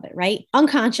mindful of it, right?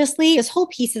 Unconsciously, this whole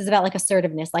piece is about like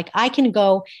assertiveness. Like I can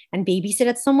go and babysit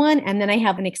at someone, and then I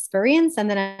have an experience, and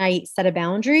then I set a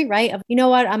boundary, right? Of, you know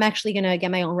what, I'm actually going to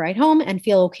get my own ride home and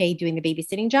feel okay doing the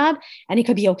babysitting job. And it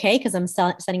could be okay because I'm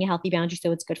setting a healthy boundary,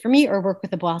 so it's good for me, or work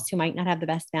with a boss who might not have the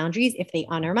best boundaries if they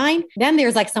honor mine. Then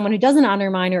there's like someone who doesn't honor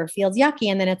mine, or it feels yucky.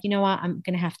 And then it's, you know what, I'm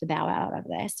going to have to bow out of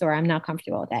this, or I'm not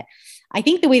comfortable with it. I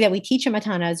think the way that we teach a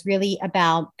Matana is really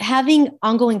about having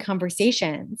ongoing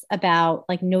conversations about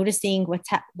like noticing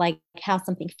like how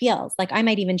something feels. Like I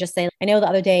might even just say, I know the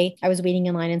other day I was waiting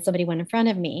in line and somebody went in front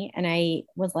of me, and I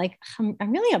was like, I'm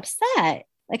really upset.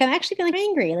 Like, I'm actually feeling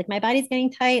angry. Like my body's getting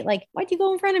tight. Like, why'd you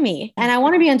go in front of me? And I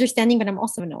want to be understanding, but I'm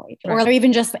also annoyed. Right. Or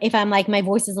even just if I'm like, my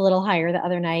voice is a little higher. The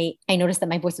other night, I noticed that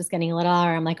my voice was getting a little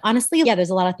higher. I'm like, honestly, yeah, there's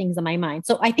a lot of things in my mind.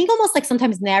 So I think almost like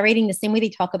sometimes narrating the same way they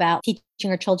talk about teaching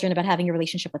our children about having a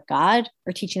relationship with God,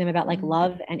 or teaching them about like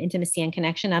love and intimacy and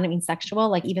connection. I don't mean sexual,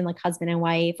 like even like husband and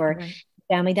wife or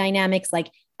family dynamics.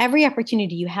 Like every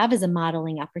opportunity you have is a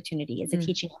modeling opportunity, is a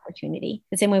teaching opportunity.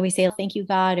 The same way we say, thank you,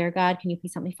 God, or God, can you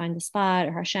please help me find the spot,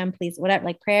 or Hashem, please, whatever,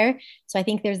 like prayer. So I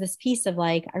think there's this piece of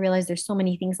like, I realize there's so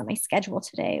many things on my schedule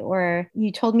today, or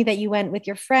you told me that you went with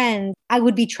your friend. I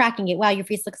would be tracking it. Wow, your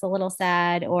face looks a little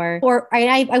sad, or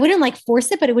I wouldn't like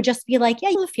force it, but it would just be like, yeah,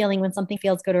 you have a feeling when something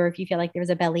feels good, or if you feel like there's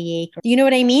a belly ache, you know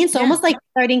what I mean? So almost like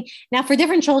starting now for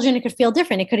different children, it could feel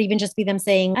different. It could even just be them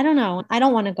saying, I don't know, I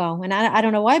don't want to go. And I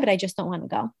don't know why, but I just don't want to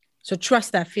go. So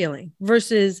trust that feeling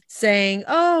versus saying,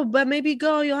 oh, but maybe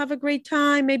go, you'll have a great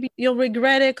time. Maybe you'll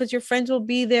regret it because your friends will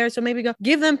be there. So maybe go.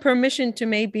 Give them permission to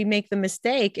maybe make the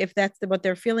mistake if that's what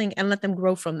they're feeling, and let them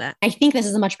grow from that. I think this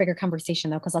is a much bigger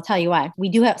conversation though, because I'll tell you why. We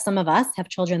do have, some of us have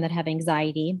children that have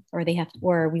anxiety, or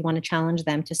or we want to challenge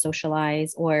them to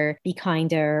socialize or be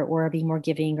kinder or be more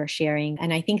giving or sharing.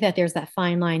 And I think that there's that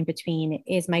fine line between,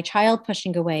 is my child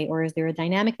pushing away, or is there a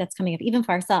dynamic that's coming up even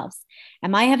for ourselves?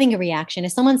 Am I having a reaction?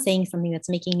 Is someone saying something that's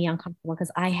making me uncomfortable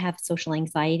because I have social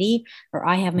anxiety, or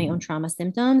I have my own trauma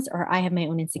symptoms, or I have my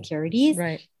own insecurities?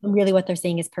 Right. And really what they're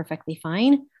saying is perfectly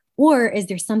fine. Or is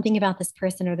there something about this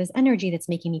person or this energy that's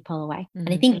making me pull away? And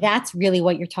I think that's really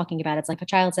what you're talking about. It's like if a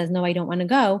child says, no, I don't want to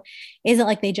go. Is it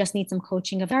like they just need some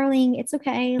coaching of, darling, it's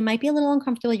okay. It might be a little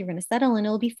uncomfortable. You're going to settle and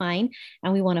it'll be fine.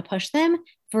 And we want to push them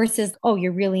versus, oh,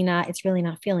 it's really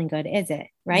not feeling good, is it?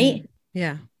 Right?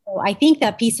 Yeah. So I think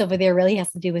that piece over there really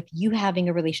has to do with you having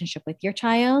a relationship with your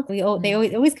child. It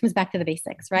always comes back to the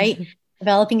basics, right?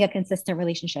 Developing a consistent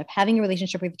relationship, having a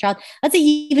relationship with your child. Let's say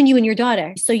even you and your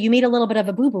daughter. So you made a little bit of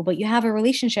a boo-boo, but you have a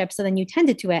relationship. So then you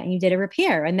tended to it and you did a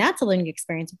repair. And that's a learning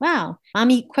experience. Wow.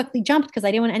 Mommy quickly jumped because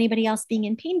I didn't want anybody else being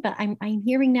in pain, but I'm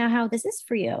hearing now how this is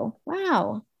for you.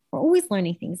 Wow. We're always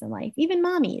learning things in life, even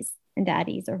mommies and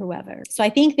daddies or whoever. So I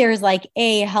think there's like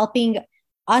helping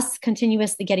us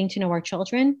continuously getting to know our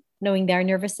children, knowing their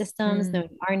nervous systems,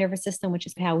 knowing our nervous system, which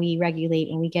is how we regulate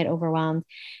and we get overwhelmed.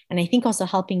 And I think also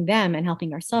helping them and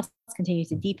helping ourselves continue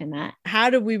to deepen that. How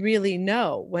do we really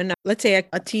know when, let's say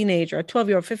a teenager, a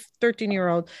 12-year-old,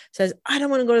 13-year-old says, I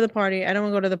don't want to go to the party. I don't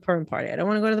want to go to the perm party. I don't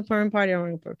want to go to the perm party. I don't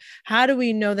want to go. How do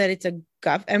we know that it's a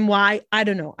gut, and why? I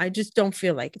don't know. I just don't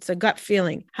feel like it's a gut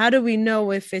feeling. How do we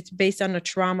know if it's based on a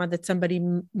trauma that somebody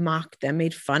mocked them,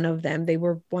 made fun of them? They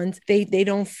were once, they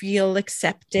don't feel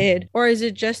accepted, or is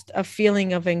it just a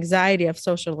feeling of anxiety, of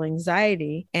social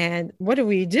anxiety? And what do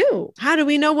we do? How do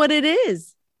we know what it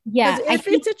is? Yeah. If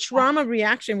it's a trauma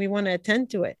reaction, we want to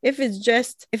attend to it. If it's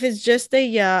just a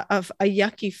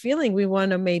yucky feeling, we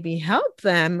want to maybe help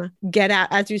them get out,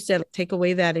 as you said, take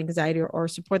away that anxiety, or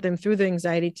support them through the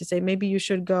anxiety to say, maybe you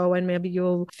should go, and maybe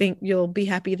you'll be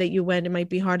happy that you went. It might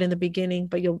be hard in the beginning,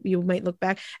 but you might look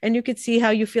back and you could see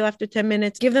how you feel after 10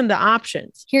 minutes. Give them the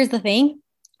options. Here's the thing.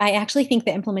 I actually think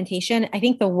the implementation, I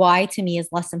think the why to me is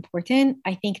less important.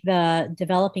 I think the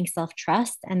developing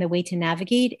self-trust and the way to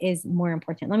navigate is more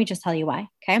important. Let me just tell you why.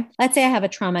 Okay. Let's say I have a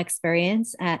trauma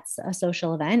experience at a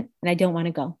social event and I don't want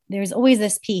to go. There's always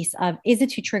this piece of, is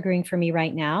it too triggering for me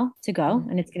right now to go?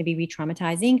 And it's going to be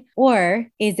re-traumatizing, or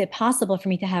is it possible for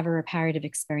me to have a reparative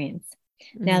experience?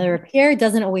 Now, the repair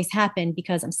doesn't always happen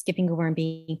because I'm skipping over and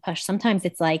being pushed. Sometimes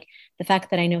it's like the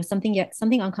fact that I know something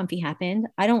uncomfy happened.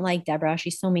 I don't like Deborah.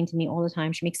 She's so mean to me all the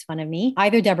time. She makes fun of me.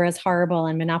 Either Deborah is horrible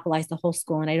and monopolized the whole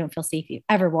school and I don't feel safe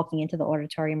ever walking into the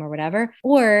auditorium or whatever,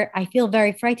 or I feel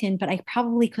very frightened, but I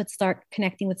probably could start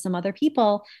connecting with some other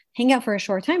people, hang out for a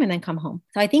short time, and then come home.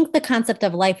 So I think the concept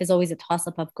of life is always a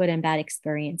toss-up of good and bad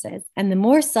experiences. And the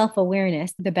more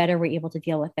self-awareness, the better we're able to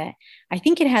deal with it. I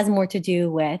think it has more to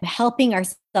do with helping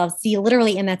ourselves see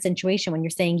literally in that situation when you're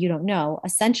saying you don't know,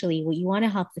 essentially what you want to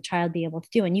help the child be able to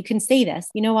do. And you can say this,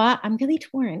 you know what, I'm really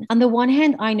torn. On the one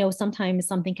hand, I know sometimes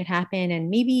something could happen and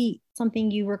maybe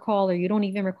something you recall or you don't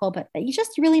even recall, but you're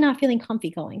just really not feeling comfy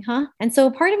going, huh? And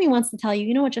so part of me wants to tell you,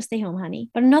 you know what, just stay home, honey.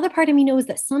 But another part of me knows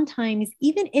that sometimes,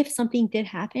 even if something did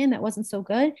happen that wasn't so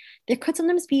good, there could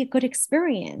sometimes be a good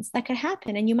experience that could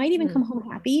happen. And you might even come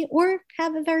home happy or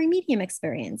have a very medium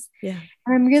experience. Yeah.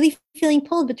 I'm really feeling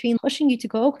pulled between pushing you to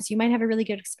go because you might have a really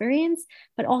good experience,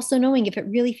 but also knowing if it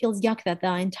really feels yuck that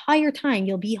the entire time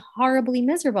you'll be horribly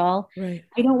miserable, right,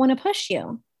 I don't want to push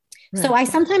you. Right. So I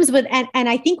sometimes would, and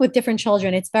I think with different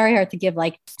children, it's very hard to give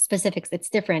like specifics. It's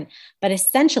different, but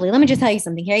essentially, let me just tell you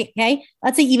something. Okay.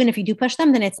 Let's say, even if you do push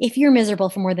them, then it's, if you're miserable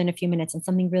for more than a few minutes and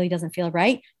something really doesn't feel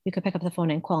right, you could pick up the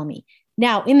phone and call me.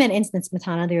 Now, in that instance,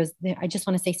 Matana, I just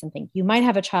want to say something. You might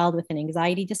have a child with an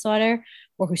anxiety disorder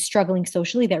or who's struggling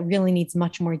socially that really needs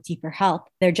much more deeper help.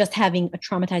 They're just having a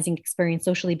traumatizing experience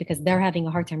socially because they're having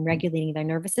a hard time regulating their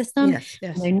nervous system. Yes.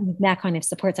 And they need that kind of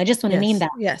support. So I just want to name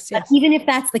that. Yes. But even if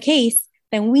that's the case,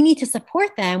 then we need to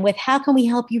support them with how can we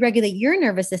help you regulate your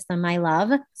nervous system, my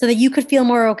love, so that you could feel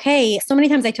more okay. So many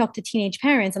times I talk to teenage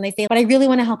parents and they say, but I really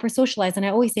want to help her socialize. And I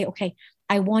always say, okay,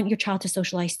 I want your child to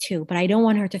socialize too, but I don't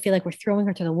want her to feel like we're throwing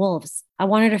her to the wolves. I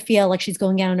want her to feel like she's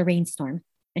going out in a rainstorm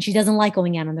and she doesn't like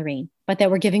going out in the rain, but that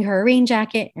we're giving her a rain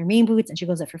jacket and rain boots and she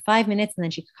goes out for 5 minutes and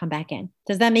then she could come back in.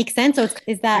 Does that make sense? So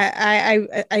is that...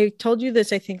 I told you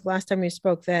this, I think last time we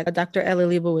spoke, that Dr.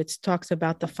 Ellie Leibovitz talks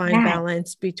about the fine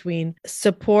balance between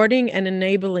supporting and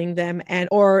enabling them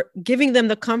or giving them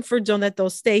the comfort zone that they'll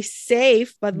stay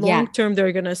safe, but long-term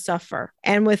they're going to suffer.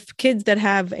 And with kids that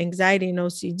have anxiety and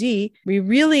OCD, we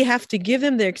really have to give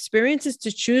them the experiences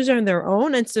to choose on their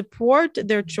own and support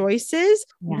their choices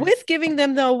with giving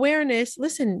them the awareness.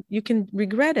 Listen, you can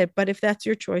regret it, but if that's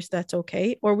your choice, that's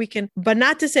okay. Or we can, but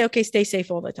not to say, okay, stay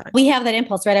safe all the time. We have that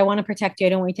impulse, right? I want to protect you.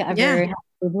 I don't want you to ever help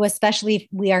you, especially if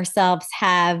we ourselves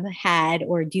have had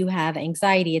or do have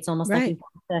anxiety. It's almost like we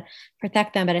want to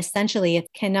protect them. But essentially, it's,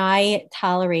 can I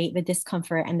tolerate the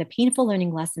discomfort and the painful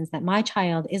learning lessons that my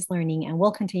child is learning and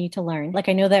will continue to learn? Like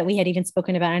I know that we had even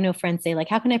spoken about, I know friends say like,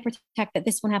 how can I protect that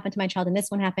this one happened to my child and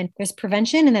this one happened? There's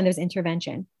prevention and then there's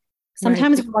intervention.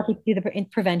 Sometimes we're lucky to do the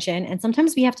prevention and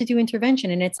sometimes we have to do intervention.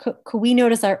 And it's, could we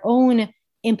notice our own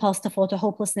impulse to fall to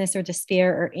hopelessness or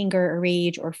despair or anger or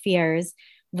rage or fears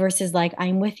versus like,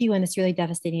 I'm with you in this really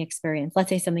devastating experience. Let's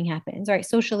say something happens, right?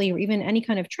 Socially, or even any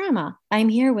kind of trauma. I'm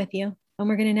here with you and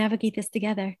we're going to navigate this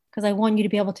together because I want you to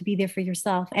be able to be there for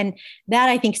yourself. And that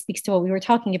I think speaks to what we were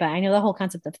talking about. I know the whole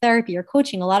concept of therapy or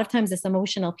coaching, a lot of times this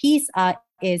emotional piece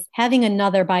is having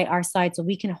another by our side so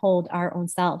we can hold our own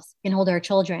selves and hold our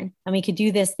children. And we could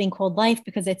do this thing called life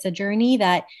because it's a journey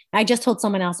that I just told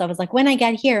someone else. I was like, when I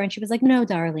get here, and she was like, no,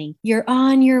 darling, you're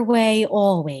on your way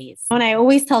always. And I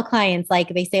always tell clients, like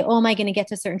they say, oh, am I going to get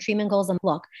to certain treatment goals? And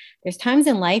look, there's times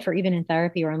in life or even in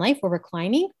therapy or in life where we're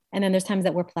climbing. And then there's times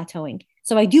that we're plateauing.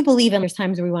 So I do believe in there's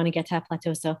times where we want to get to that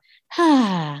plateau. So,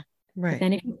 right. But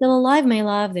then if you're still alive, my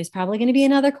love, there's probably going to be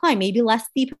another climb, maybe less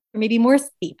steep or maybe more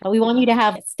steep. But we want you to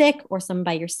have a stick or someone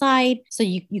by your side so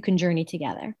you can journey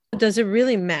together. Does it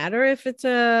really matter if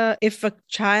if a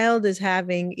child is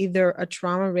having either a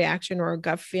trauma reaction or a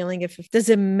gut feeling? Does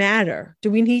it matter?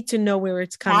 Do we need to know where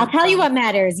it's coming from? I'll tell you what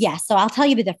matters. Yes. So I'll tell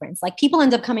you the difference. Like people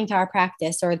end up coming to our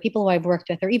practice or the people who I've worked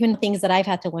with, or even things that I've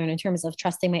had to learn in terms of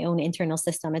trusting my own internal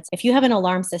system. It's if you have an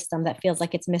alarm system that feels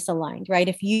like it's misaligned, right?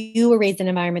 If you were raised in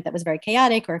an environment that was very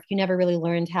chaotic, or if you never really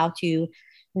learned how to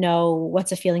know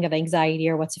what's a feeling of anxiety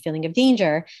or what's a feeling of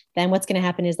danger, then what's going to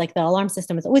happen is like the alarm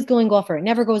system is always going off or it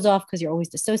never goes off because you're always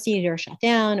dissociated or shut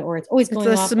down, or it's always going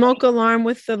off. It's a smoke alarm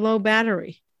with the low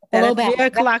battery. At 3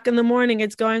 o'clock in the morning,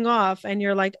 it's going off and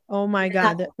you're like, oh my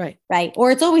God. Right.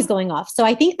 Or it's always going off. So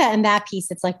I think that in that piece,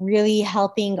 it's like really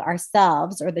helping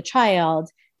ourselves or the child.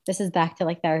 This is back to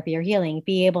like therapy or healing,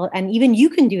 be able, and even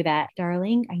you can do that,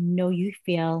 darling. I know you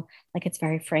feel like it's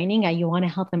very frightening. You want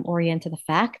to help them orient to the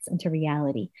facts and to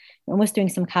reality. You're almost doing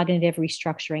some cognitive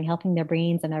restructuring, helping their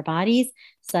brains and their bodies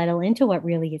settle into what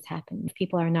really is happening.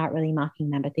 People are not really mocking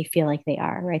them, but they feel like they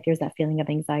are, right? There's that feeling of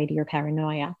anxiety or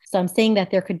paranoia. So I'm saying that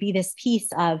there could be this piece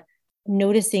of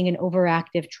noticing an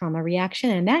overactive trauma reaction,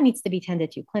 and that needs to be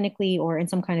tended to clinically or in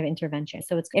some kind of intervention.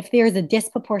 So it's, if there's a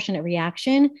disproportionate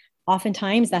reaction,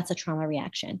 oftentimes that's a trauma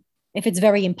reaction. If it's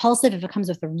very impulsive, if it comes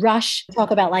with a rush, talk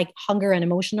about like hunger and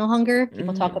emotional hunger.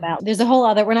 People talk about, there's a whole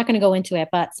other, we're not going to go into it,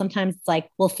 but sometimes it's like,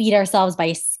 we'll feed ourselves by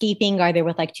escaping, either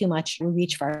with like too much, we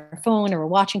reach for our phone, or we're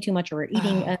watching too much, or we're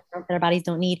eating that our bodies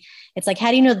don't need. It's like, how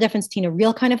do you know the difference between a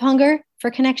real kind of hunger for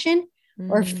connection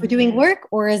or for doing work,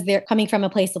 or is there coming from a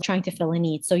place of trying to fill a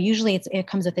need? So usually it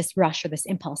comes with this rush or this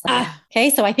impulse. Okay.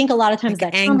 So I think a lot of times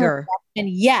like that anger.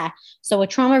 So a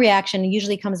trauma reaction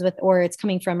usually comes with, or it's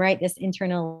coming from, right, this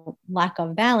internal lack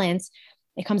of balance.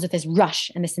 It comes with this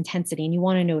rush and this intensity. And you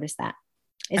want to notice that.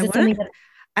 It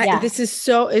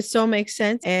so makes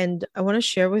sense. And I want to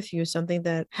share with you something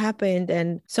that happened.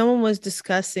 And someone was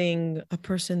discussing a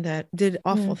person that did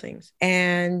awful things.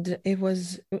 And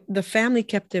the family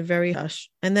kept it very hush.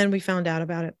 And then we found out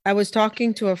about it. I was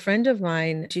talking to a friend of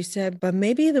mine. She said, but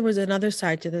maybe there was another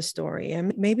side to the story.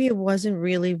 And maybe it wasn't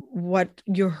really what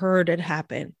you heard had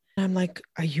happened. I'm like,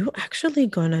 are you actually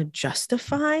going to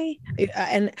justify?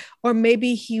 Or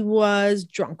maybe he was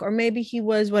drunk, or maybe he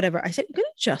was whatever. I said, you're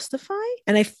going to justify?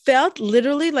 And I felt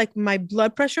literally like my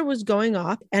blood pressure was going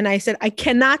off. And I said, I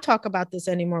cannot talk about this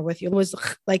anymore with you. It was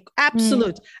like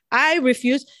absolute. I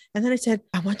refused. And then I said,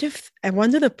 I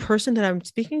wonder the person that I'm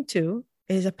speaking to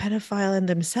is a pedophile in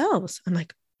themselves. I'm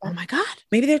like, oh my God,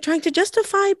 maybe they're trying to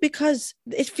justify because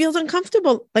it feels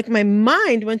uncomfortable. Like my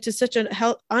mind went to such an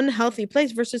unhealthy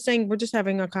place versus saying, we're just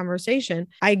having a conversation.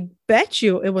 I bet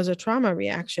you it was a trauma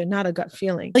reaction, not a gut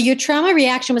feeling. So your trauma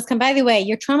reaction was by the way,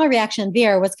 your trauma reaction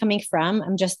there was coming from,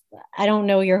 I don't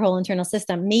know your whole internal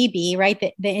system. Maybe, right?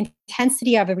 The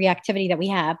intensity of a reactivity that we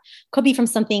have could be from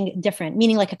something different,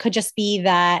 meaning like it could just be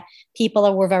that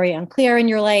people were very unclear in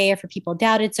your life, or people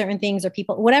doubted certain things, or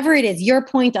people, whatever it is, your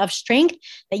point of strength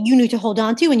that you knew to hold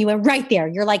on to. And you went right there.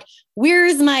 You're like,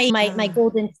 where's my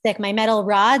golden stick, my metal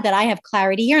rod that I have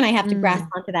clarity here and I have to grasp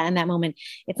onto that in that moment.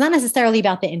 It's not necessarily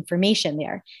about the information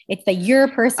there. It's that your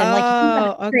person,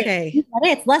 okay.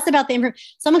 It's less about the information.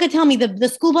 Someone could tell me the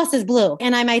school bus is blue.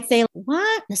 And I might say,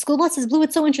 what? The school bus is blue.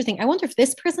 It's so interesting. I wonder if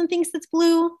this person thinks it's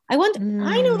blue. I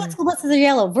know that school buses are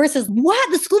yellow versus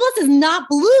what? The school bus is not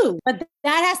blue. But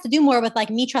that has to do more with like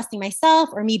me trusting myself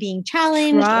or me being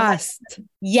challenged.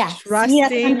 Yes.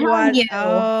 Trusting what?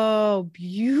 Oh,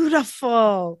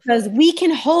 beautiful. Because we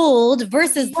can hold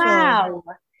versus, wow,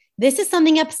 this is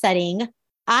something upsetting.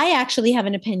 I actually have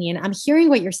an opinion. I'm hearing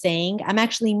what you're saying. I'm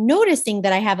actually noticing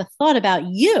that I have a thought about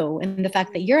you and the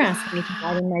fact that you're asking me to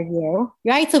widen my view,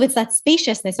 right? So it's that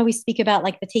spaciousness. So we speak about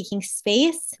like the taking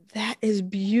space. That is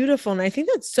beautiful. And I think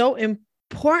that's so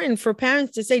important for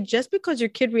parents to say, just because your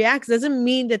kid reacts doesn't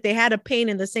mean that they had a pain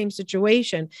in the same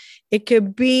situation. It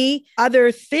could be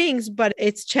other things, but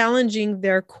it's challenging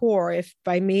their core. If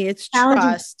by me, it's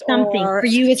trust, something or for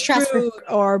you, it's trust,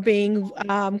 or being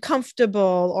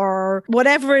comfortable, or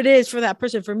whatever it is for that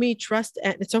person. For me, trust.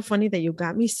 And it's so funny that you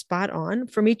got me spot on.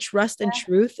 For me, trust and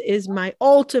truth is my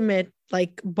ultimate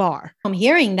like bar. I'm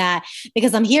hearing that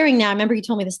because I'm hearing now. I remember you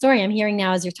told me the story. I'm hearing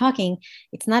now as you're talking,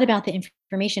 it's not about the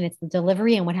information, it's the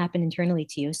delivery and what happened internally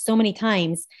to you. So many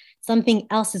times something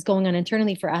else is going on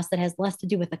internally for us that has less to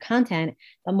do with the content,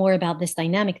 but more about this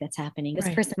dynamic that's happening.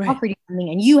 This person offered you something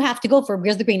and you have to go for,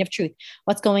 where's the grain of truth?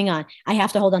 What's going on? I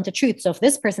have to hold on to truth. So if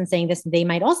this person's saying this, they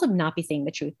might also not be saying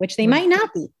the truth, which they might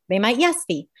not be. They might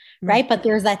be, right? But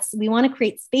there's that, we want to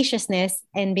create spaciousness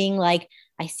and being like,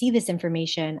 I see this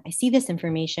information.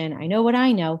 I know what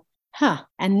I know.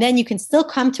 And then you can still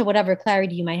come to whatever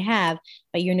clarity you might have,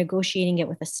 but you're negotiating it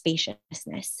with a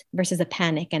spaciousness versus a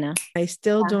panic and I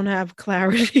still don't have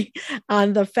clarity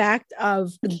on the fact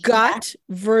of gut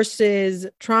versus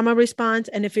trauma response.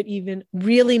 And if it even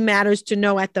really matters to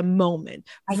know at the moment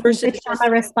versus the trauma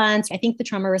response. I think the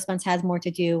trauma response has more to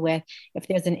do with if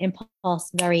there's an impulse,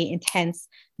 very intense,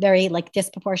 very like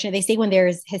disproportionate. They say when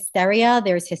there's hysteria,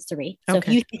 there's history. So if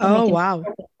you think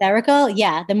hysterical,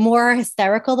 the more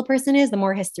hysterical the person is, the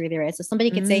more history there is. So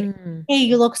somebody could say, hey,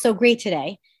 you look so great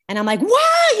today. And I'm like,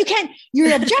 wow,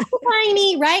 you're objectifying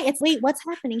me, right? It's wait, what's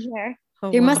happening here?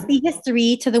 There must be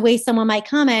history to the way someone might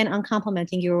comment on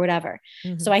complimenting you or whatever.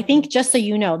 So I think just so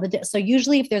you know, so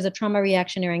usually if there's a trauma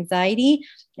reaction or anxiety,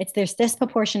 there's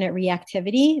disproportionate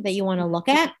reactivity that you want to look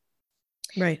at.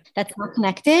 Right. That's not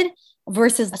connected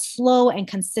versus a slow and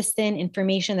consistent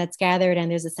information that's gathered. And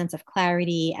there's a sense of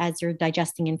clarity as you're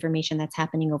digesting information that's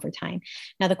happening over time.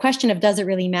 Now, the question of does it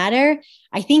really matter?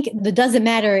 I think the does it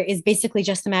matter is basically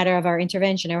just a matter of our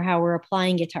intervention or how we're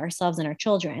applying it to ourselves and our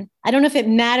children. I don't know if it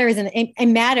matters. And it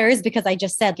matters because I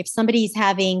just said, if somebody's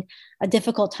having a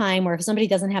difficult time or if somebody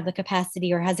doesn't have the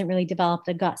capacity or hasn't really developed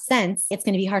a gut sense, it's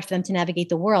going to be hard for them to navigate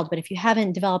the world. But if you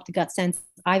haven't developed a gut sense,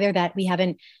 either that we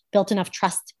haven't built enough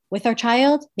trust with our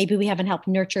child, maybe we haven't helped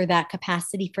nurture that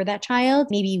capacity for that child.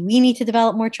 Maybe we need to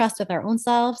develop more trust with our own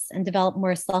selves and develop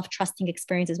more self-trusting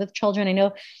experiences with children. I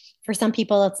know for some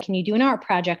people, it's can you do an art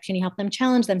project? Can you help them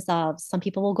challenge themselves? Some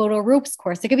people will go to a ropes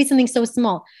course. It could be something so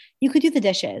small. You could do the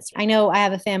dishes. I know I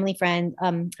have a family friend,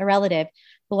 a relative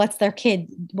who lets their kid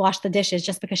wash the dishes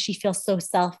just because she feels so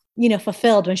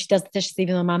fulfilled when she does the dishes,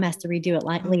 even though mom has to redo it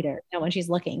later, when she's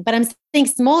looking. But I'm saying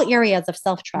small areas of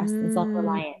self-trust and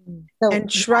self-reliance. So, and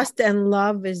trust and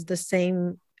love is the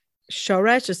same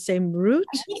shoresh, the same root?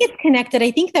 I think it's connected.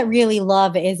 I think that really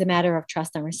love is a matter of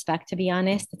trust and respect, to be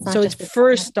honest. It's not so just it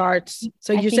first starts.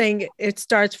 So you're saying it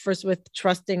starts first with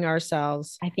trusting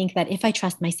ourselves. I think that if I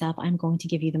trust myself, I'm going to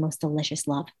give you the most delicious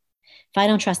love. If I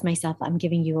don't trust myself, I'm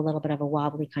giving you a little bit of a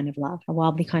wobbly kind of love, a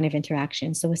wobbly kind of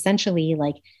interaction. So essentially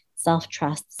like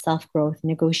self-trust, self-growth,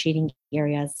 negotiating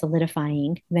areas,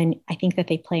 solidifying, then I think that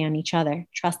they play on each other.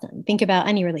 Trust them. Think about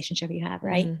any relationship you have,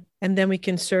 right? And then we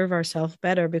can serve ourselves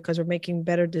better because we're making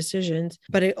better decisions,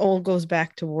 but it all goes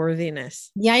back to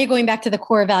worthiness. Yeah, you're going back to the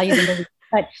core values and beliefs.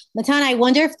 But Latana, I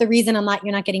wonder if the reason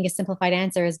you're not getting a simplified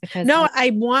answer is because I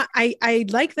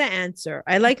like the answer.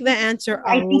 I like the answer.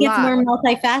 I think it's more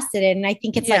multifaceted. And I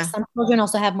think it's like some children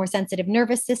also have more sensitive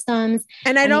nervous systems.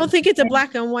 And I don't think it's a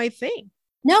black and white thing.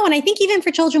 No, and I think even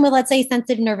for children with, let's say,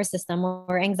 sensitive nervous system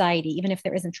or anxiety, even if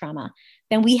there isn't trauma,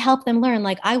 then we help them learn.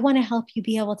 Like, I want to help you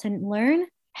be able to learn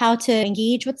how to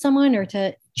engage with someone or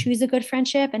to choose a good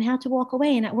friendship and how to walk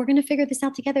away. And we're going to figure this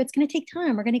out together. It's going to take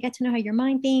time. We're going to get to know how your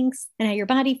mind thinks and how your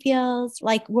body feels.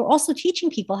 Like, we're also teaching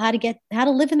people how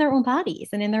to live in their own bodies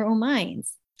and in their own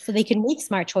minds so they can make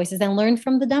smart choices and learn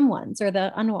from the dumb ones or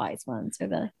the unwise ones or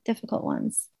the difficult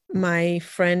ones. My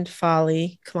friend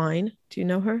Folly Klein, do you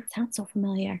know her? Sounds so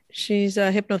familiar. She's a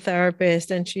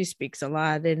hypnotherapist and she speaks a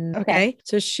lot. And okay.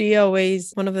 So she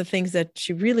always, one of the things that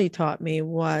she really taught me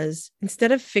was,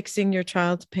 instead of fixing your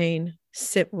child's pain,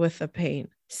 sit with the pain.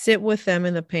 Sit with them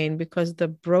in the pain, because the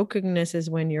brokenness is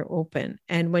when you're open.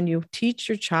 And when you teach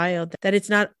your child that it's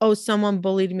not, oh, someone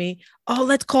bullied me. Oh,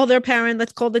 let's call their parent.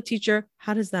 Let's call the teacher.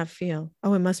 How does that feel?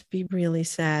 Oh, it must be really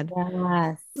sad.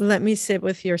 Yes. Let me sit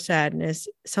with your sadness.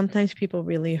 Sometimes people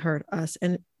really hurt us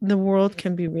and the world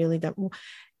can be really that.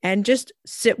 And just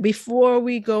sit before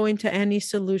we go into any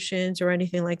solutions or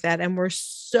anything like that. And we're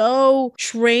so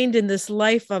trained in this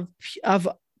life of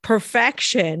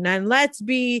perfection and let's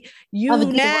be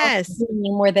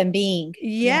more than being.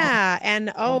 Yeah.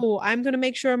 And I'm going to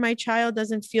make sure my child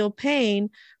doesn't feel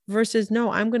pain versus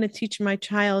no, I'm going to teach my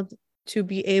child to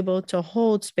be able to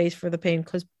hold space for the pain,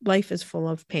 because life is full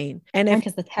of pain. And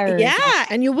because the terror. Yeah.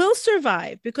 And you will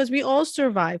survive, because we all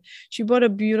survive. She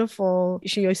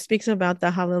speaks about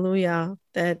the hallelujah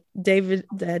that David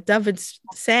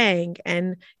sang,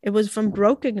 and it was from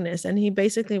brokenness. And he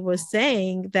basically was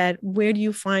saying that where do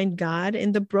you find God?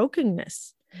 In the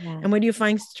brokenness. Yeah. And where do you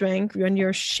find strength? When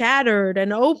you're shattered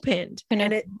and opened.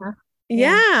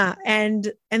 Yeah.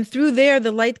 And through there,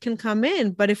 the light can come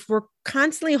in. But if we're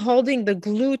constantly holding the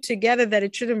glue together that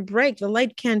it shouldn't break, the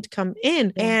light can't come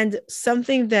in. Yeah. And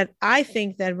something that I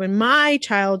think that when my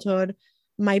childhood,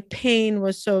 my pain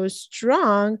was so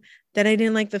strong that I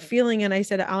didn't like the feeling. And I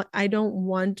said, I don't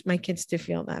want my kids to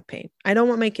feel that pain. I don't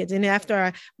want my kids. And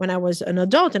when I was an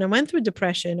adult and I went through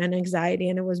depression and anxiety,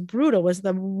 and it was brutal, it was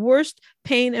the worst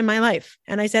pain in my life.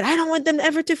 And I said, I don't want them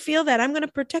ever to feel that. I'm going to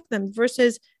protect them,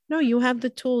 versus no, you have the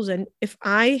tools. And if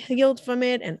I healed from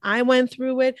it and I went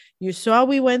through it, you saw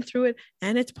we went through it,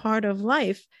 and it's part of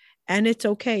life and it's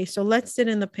okay. So let's sit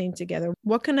in the pain together.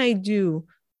 What can I do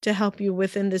to help you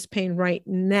within this pain right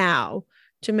now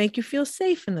to make you feel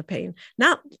safe in the pain,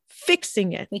 not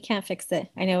fixing it? We can't fix it.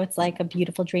 I know it's like a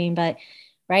beautiful dream, but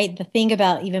right, the thing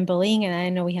about even bullying, and I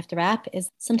know we have to wrap, is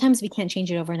sometimes we can't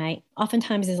change it overnight.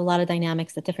 Oftentimes there's a lot of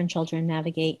dynamics that different children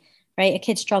navigate. Right? A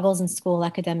kid struggles in school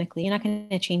academically. You're not going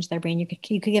to change their brain. You could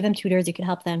give them tutors, you could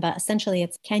help them, but essentially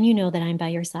it's, can you know that I'm by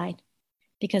your side?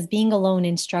 Because being alone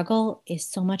in struggle is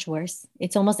so much worse.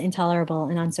 It's almost intolerable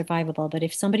and unsurvivable. But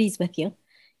if somebody's with you,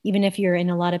 even if you're in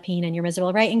a lot of pain and you're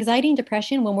miserable, right? Anxiety and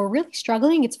depression, when we're really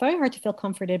struggling, it's very hard to feel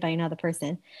comforted by another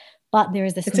person. But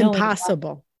there's this, it's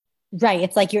impossible. Right.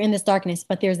 It's like you're in this darkness,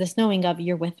 but there's this knowing of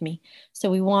you're with me. So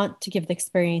we want to give the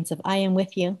experience of I am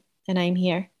with you and I'm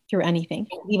here through anything.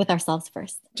 Be with ourselves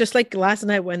first. Just like last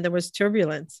night when there was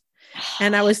turbulence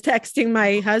and I was texting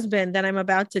my husband that I'm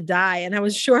about to die, and I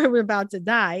was sure I'm about to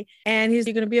die. And he's,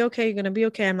 you're going to be okay. You're going to be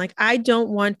okay. I'm like, I don't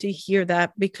want to hear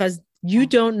that, because you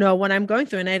don't know what I'm going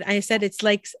through. And I said,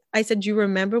 do you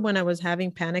remember when I was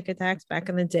having panic attacks back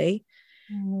in the day?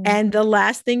 And the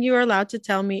last thing you are allowed to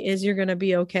tell me is you're going to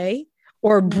be okay.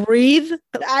 Or breathe.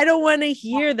 I don't want to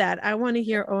hear that. I want to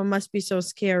hear, oh, it must be so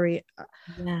scary.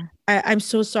 Yeah. I'm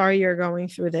so sorry you're going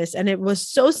through this. And it was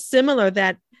so similar,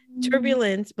 that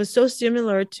turbulence was so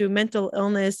similar to mental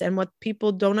illness, and what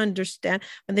people don't understand.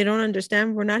 When they don't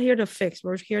understand, we're not here to fix.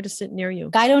 We're here to sit near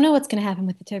you. I don't know what's going to happen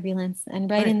with the turbulence. And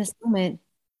right in this moment,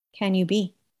 can you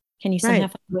somehow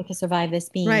find a way to survive this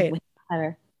being with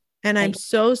her? And I'm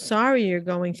so sorry you're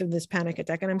going through this panic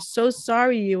attack. And I'm so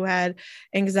sorry you had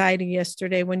anxiety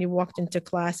yesterday when you walked into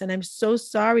class. And I'm so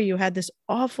sorry you had this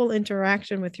awful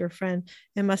interaction with your friend.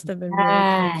 It must have been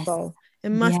really painful. It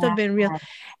must have been real.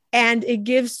 And it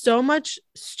gives so much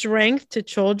strength to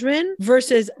children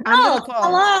versus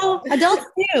hello, adults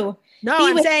too. No,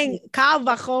 I'm saying Kal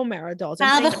Vachomer adults.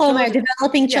 Kal Vachomer,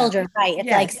 developing children, right? It's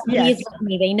like somebody is with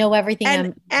me. They know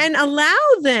everything. And allow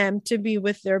them to be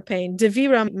with their pain.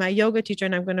 Devira, my yoga teacher,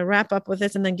 and I'm going to wrap up with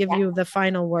this and then give you the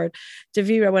final word.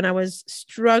 Devira, when I was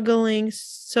struggling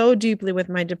so deeply with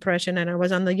my depression, and I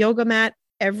was on the yoga mat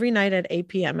every night at 8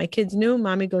 p.m. My kids knew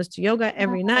mommy goes to yoga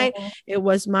every night. It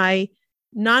was my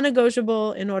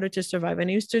non-negotiable in order to survive. And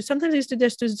I used to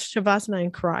just do Shavasana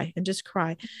and cry.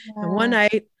 And one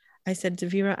night I said,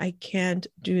 Devira, I can't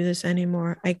do this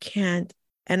anymore. I can't.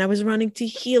 And I was running to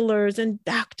healers and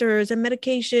doctors and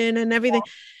medication and everything.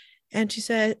 And she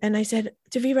said, and I said,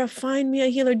 Tavira, find me a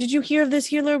healer. Did you hear of this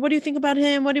healer? What do you think about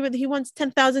him? He wants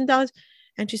 $10,000.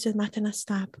 And she said, Martina,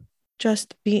 stop.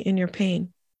 Just be in your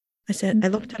pain. I said, I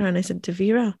looked at her and I said,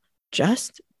 Tavira,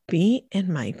 just be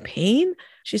in my pain?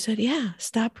 She said, yeah,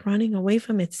 stop running away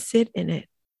from it. Sit in it.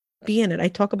 Be in it. I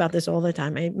talk about this all the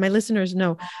time. My listeners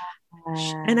know.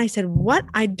 And I said, what?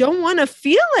 I don't want to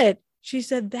feel it. She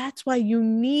said, that's why you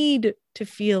need to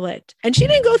feel it. And she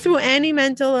didn't go through any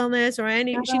mental illness or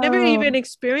she never even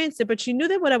experienced it, but she knew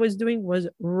that what I was doing was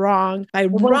wrong by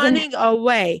running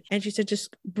away. And she said,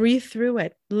 just breathe through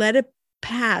it. Let it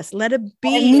pass. Let it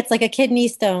be. It's like a kidney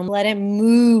stone. Let it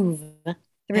move through.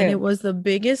 And it was the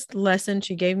biggest lesson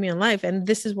she gave me in life. And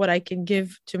this is what I can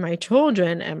give to my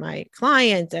children and my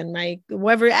clients and my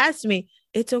whoever asks me.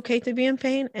 It's okay to be in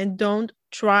pain, and don't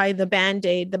try the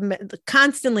Band-Aid,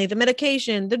 constantly the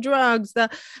medication, the drugs,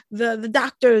 the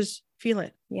doctors. Feel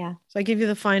it. Yeah. So I give you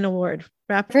the final word.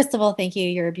 First of all, thank you.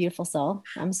 You're a beautiful soul.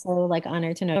 I'm so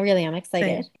honored to know. Really, I'm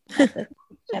excited.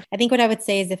 I think what I would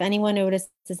say is if anyone notices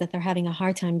that they're having a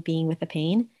hard time being with the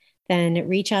pain, then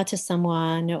reach out to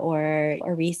someone or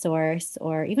a resource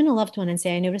or even a loved one and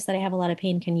say, I noticed that I have a lot of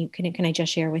pain. Can I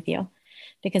just share with you?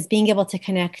 Because being able to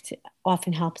connect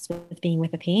often helps with being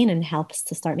with the pain and helps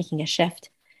to start making a shift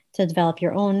to develop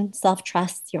your own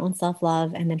self-trust, your own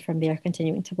self-love, and then from there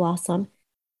continuing to blossom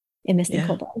in this new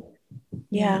life.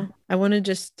 Yeah. I want to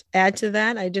just add to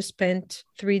that. I just spent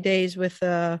 3 days with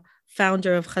the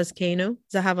founder of Chazkeinu,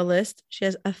 Zahava List. She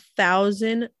has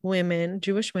 1,000 women,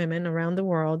 Jewish women around the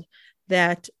world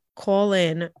that call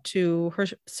in to her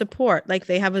support. Like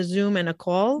they have a Zoom and a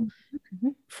call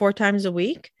 4 times a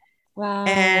week. Wow.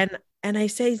 And I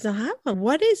say, Zahava,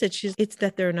 what is it? It's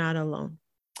that they're not alone.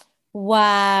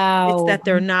 Wow. It's that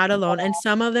they're not alone. And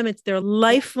some of them, it's their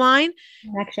lifeline.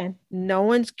 Connection. No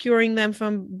one's curing them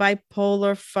from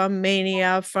bipolar, from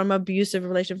mania, from abusive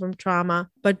relation, from trauma,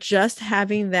 but just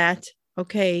having that,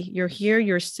 okay, you're here,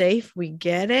 you're safe, we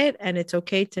get it. And it's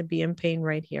okay to be in pain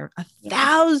right here.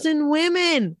 1,000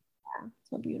 women. Yeah,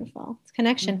 so beautiful. It's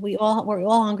connection. We're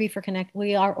all hungry for connect.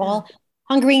 We are all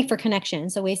hungry for connection.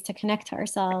 So ways to connect to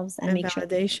ourselves and make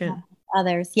validation. Sure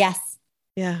others. Yes.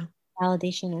 Yeah.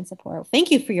 Validation and support.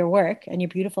 Thank you for your work and your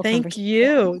beautiful Thank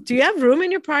you. Do you have room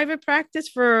in your private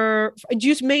practice do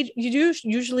you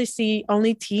usually see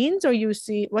only teens, or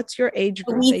what's your age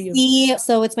group?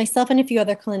 So it's myself and a few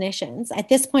other clinicians. At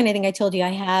this point, I think I told you I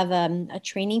have a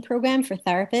training program for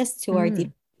therapists who are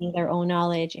developing their own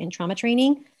knowledge in trauma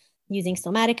training, using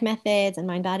somatic methods and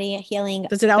mind-body healing.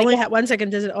 Does it only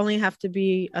does it only have to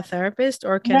be a therapist,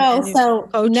 or can coaches?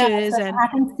 It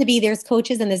happens to be there's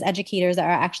coaches and there's educators that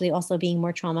are actually also being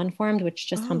more trauma informed, which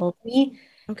just humbled me.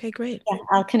 Okay, great. Yeah,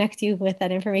 I'll connect you with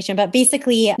that information. But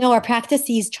basically, no, our practice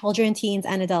sees children, teens,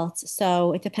 and adults.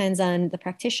 So it depends on the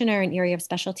practitioner and area of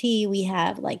specialty. We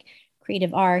have like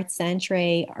creative arts,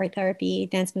 Centre, art therapy,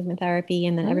 dance movement therapy,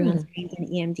 and then everyone's trained in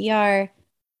EMDR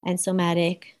and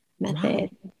somatic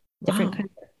method. Wow. Different kinds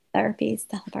of therapies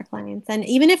to help our clients. And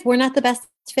even if we're not the best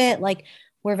fit, like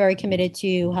we're very committed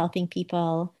to helping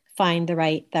people find the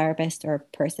right therapist or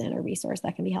person or resource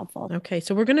that can be helpful. Okay.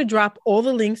 So we're going to drop all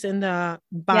the links in the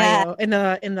bio, in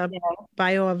the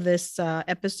bio of this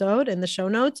episode in the show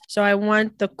notes. So I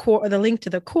want the link to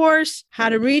the course, how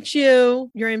to reach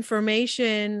you, your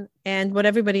information, and what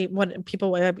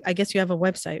people, I guess you have a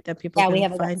website that people can we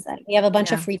have find. A website. We have a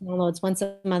bunch of free downloads. Once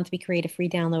a month, we create a free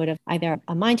download of either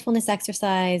a mindfulness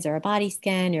exercise or a body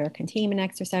scan or a containment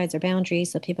exercise or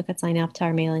boundaries. So people could sign up to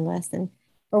our mailing list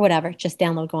or whatever, just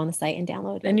go on the site and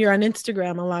download. And you're on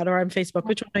Instagram a lot or on Facebook.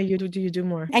 Which one do you do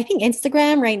more? I think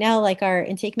Instagram right now, like our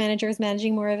intake manager is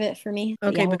managing more of it for me.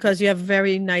 Okay, because you have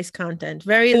very nice content,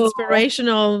 very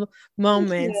inspirational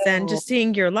moments and just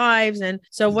seeing your lives. And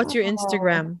so what's your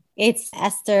Instagram? It's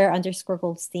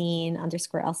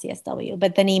Esther_Goldstein_LCSW,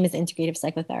 but the name is Integrative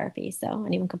Psychotherapy. So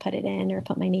anyone can put it in or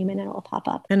put my name in and it will pop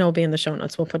up. And it'll be in the show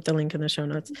notes. We'll put the link in the show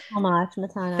notes. Thank you so much,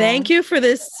 Matana. Thank you for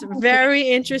this very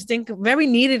interesting, very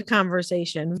needed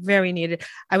conversation. Very needed.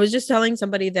 I was just telling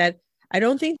somebody that I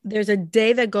don't think there's a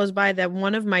day that goes by that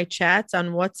one of my chats on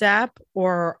WhatsApp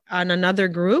or on another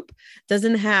group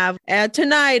doesn't have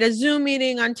tonight a Zoom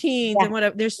meeting on teens and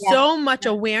whatever. There's so much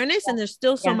awareness and there's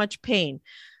still so much pain.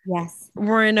 Yes.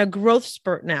 We're in a growth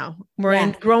spurt now. We're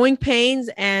in growing pains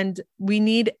and we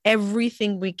need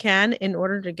everything we can in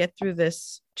order to get through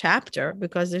this chapter,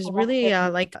 because there's really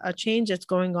like a change that's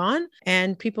going on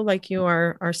and people like you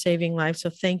are saving lives. So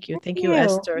thank you. Thank you,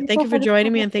 Esther. Thank you for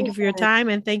joining me and thank you for your time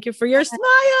and thank you for your smile.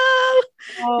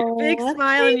 Your big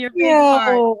smile and your big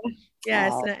heart.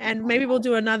 Yes. And maybe we'll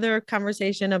do another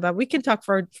conversation about, we can talk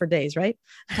for days, right?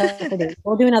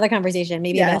 We'll do another conversation,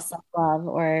 maybe about self-love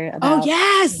or about. Oh,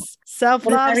 yes.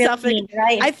 Self-love,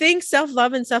 right? I think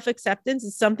self-love and self-acceptance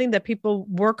is something that people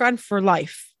work on for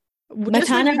life.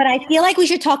 Matana, but I feel like we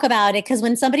should talk about it, because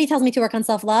when somebody tells me to work on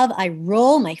self-love, I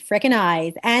roll my freaking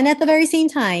eyes. And at the very same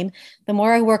time, the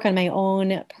more I work on my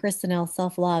own personal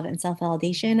self-love and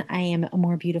self-validation, I am a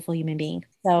more beautiful human being.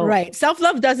 So right.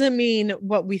 Self-love doesn't mean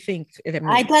what we think it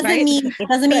means. It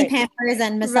doesn't mean Pampers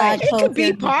and massage. It could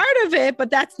be part of it, but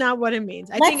that's not what it means.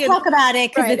 Let's talk about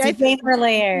it, because it's a deeper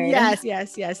layer.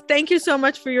 Yes. Thank you so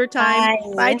much for your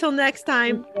time. Bye till next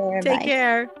time. Take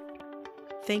care.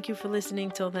 Thank you for listening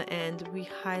till the end. We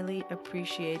highly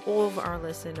appreciate all of our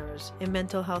listeners. In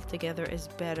Mental Health Together is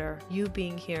Better, you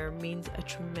being here means a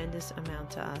tremendous amount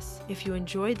to us. If you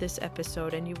enjoyed this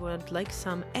episode and you would like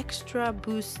some extra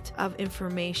boost of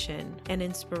information and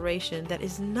inspiration that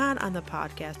is not on the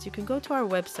podcast, you can go to our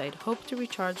website,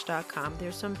 hopetorecharge.com.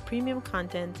 There's some premium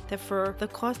content that for the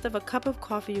cost of a cup of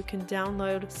coffee, you can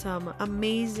download some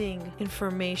amazing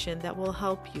information that will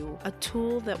help you, a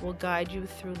tool that will guide you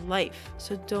through life.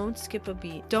 So don't skip a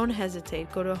beat. Don't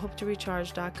hesitate. Go to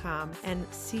hopetorecharge.com and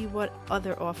see what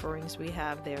other offerings we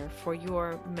have there for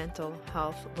your mental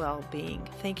health well-being.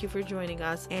 Thank you for joining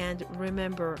us. And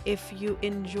remember, if you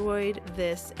enjoyed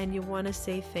this and you want to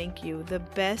say thank you, the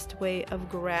best way of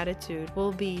gratitude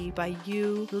will be by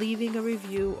you leaving a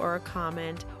review or a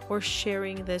comment or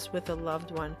sharing this with a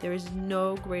loved one. There is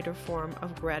no greater form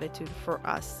of gratitude for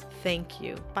us. Thank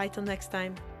you. Bye till next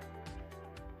time.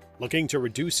 Looking to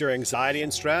reduce your anxiety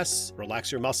and stress,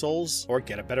 relax your muscles, or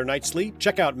get a better night's sleep?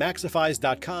 Check out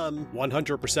Maxifyz.com,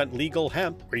 100% legal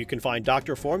hemp, where you can find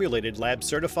doctor-formulated,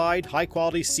 lab-certified,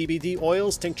 high-quality CBD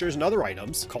oils, tinctures, and other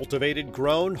items, cultivated,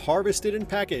 grown, harvested, and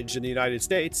packaged in the United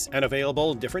States, and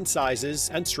available in different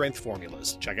sizes and strength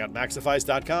formulas. Check out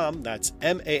Maxifyz.com, that's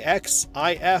Maxifyz.com,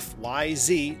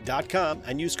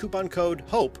 and use coupon code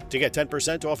HOPE to get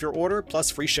 10% off your order plus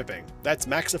free shipping. That's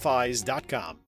Maxifyz.com.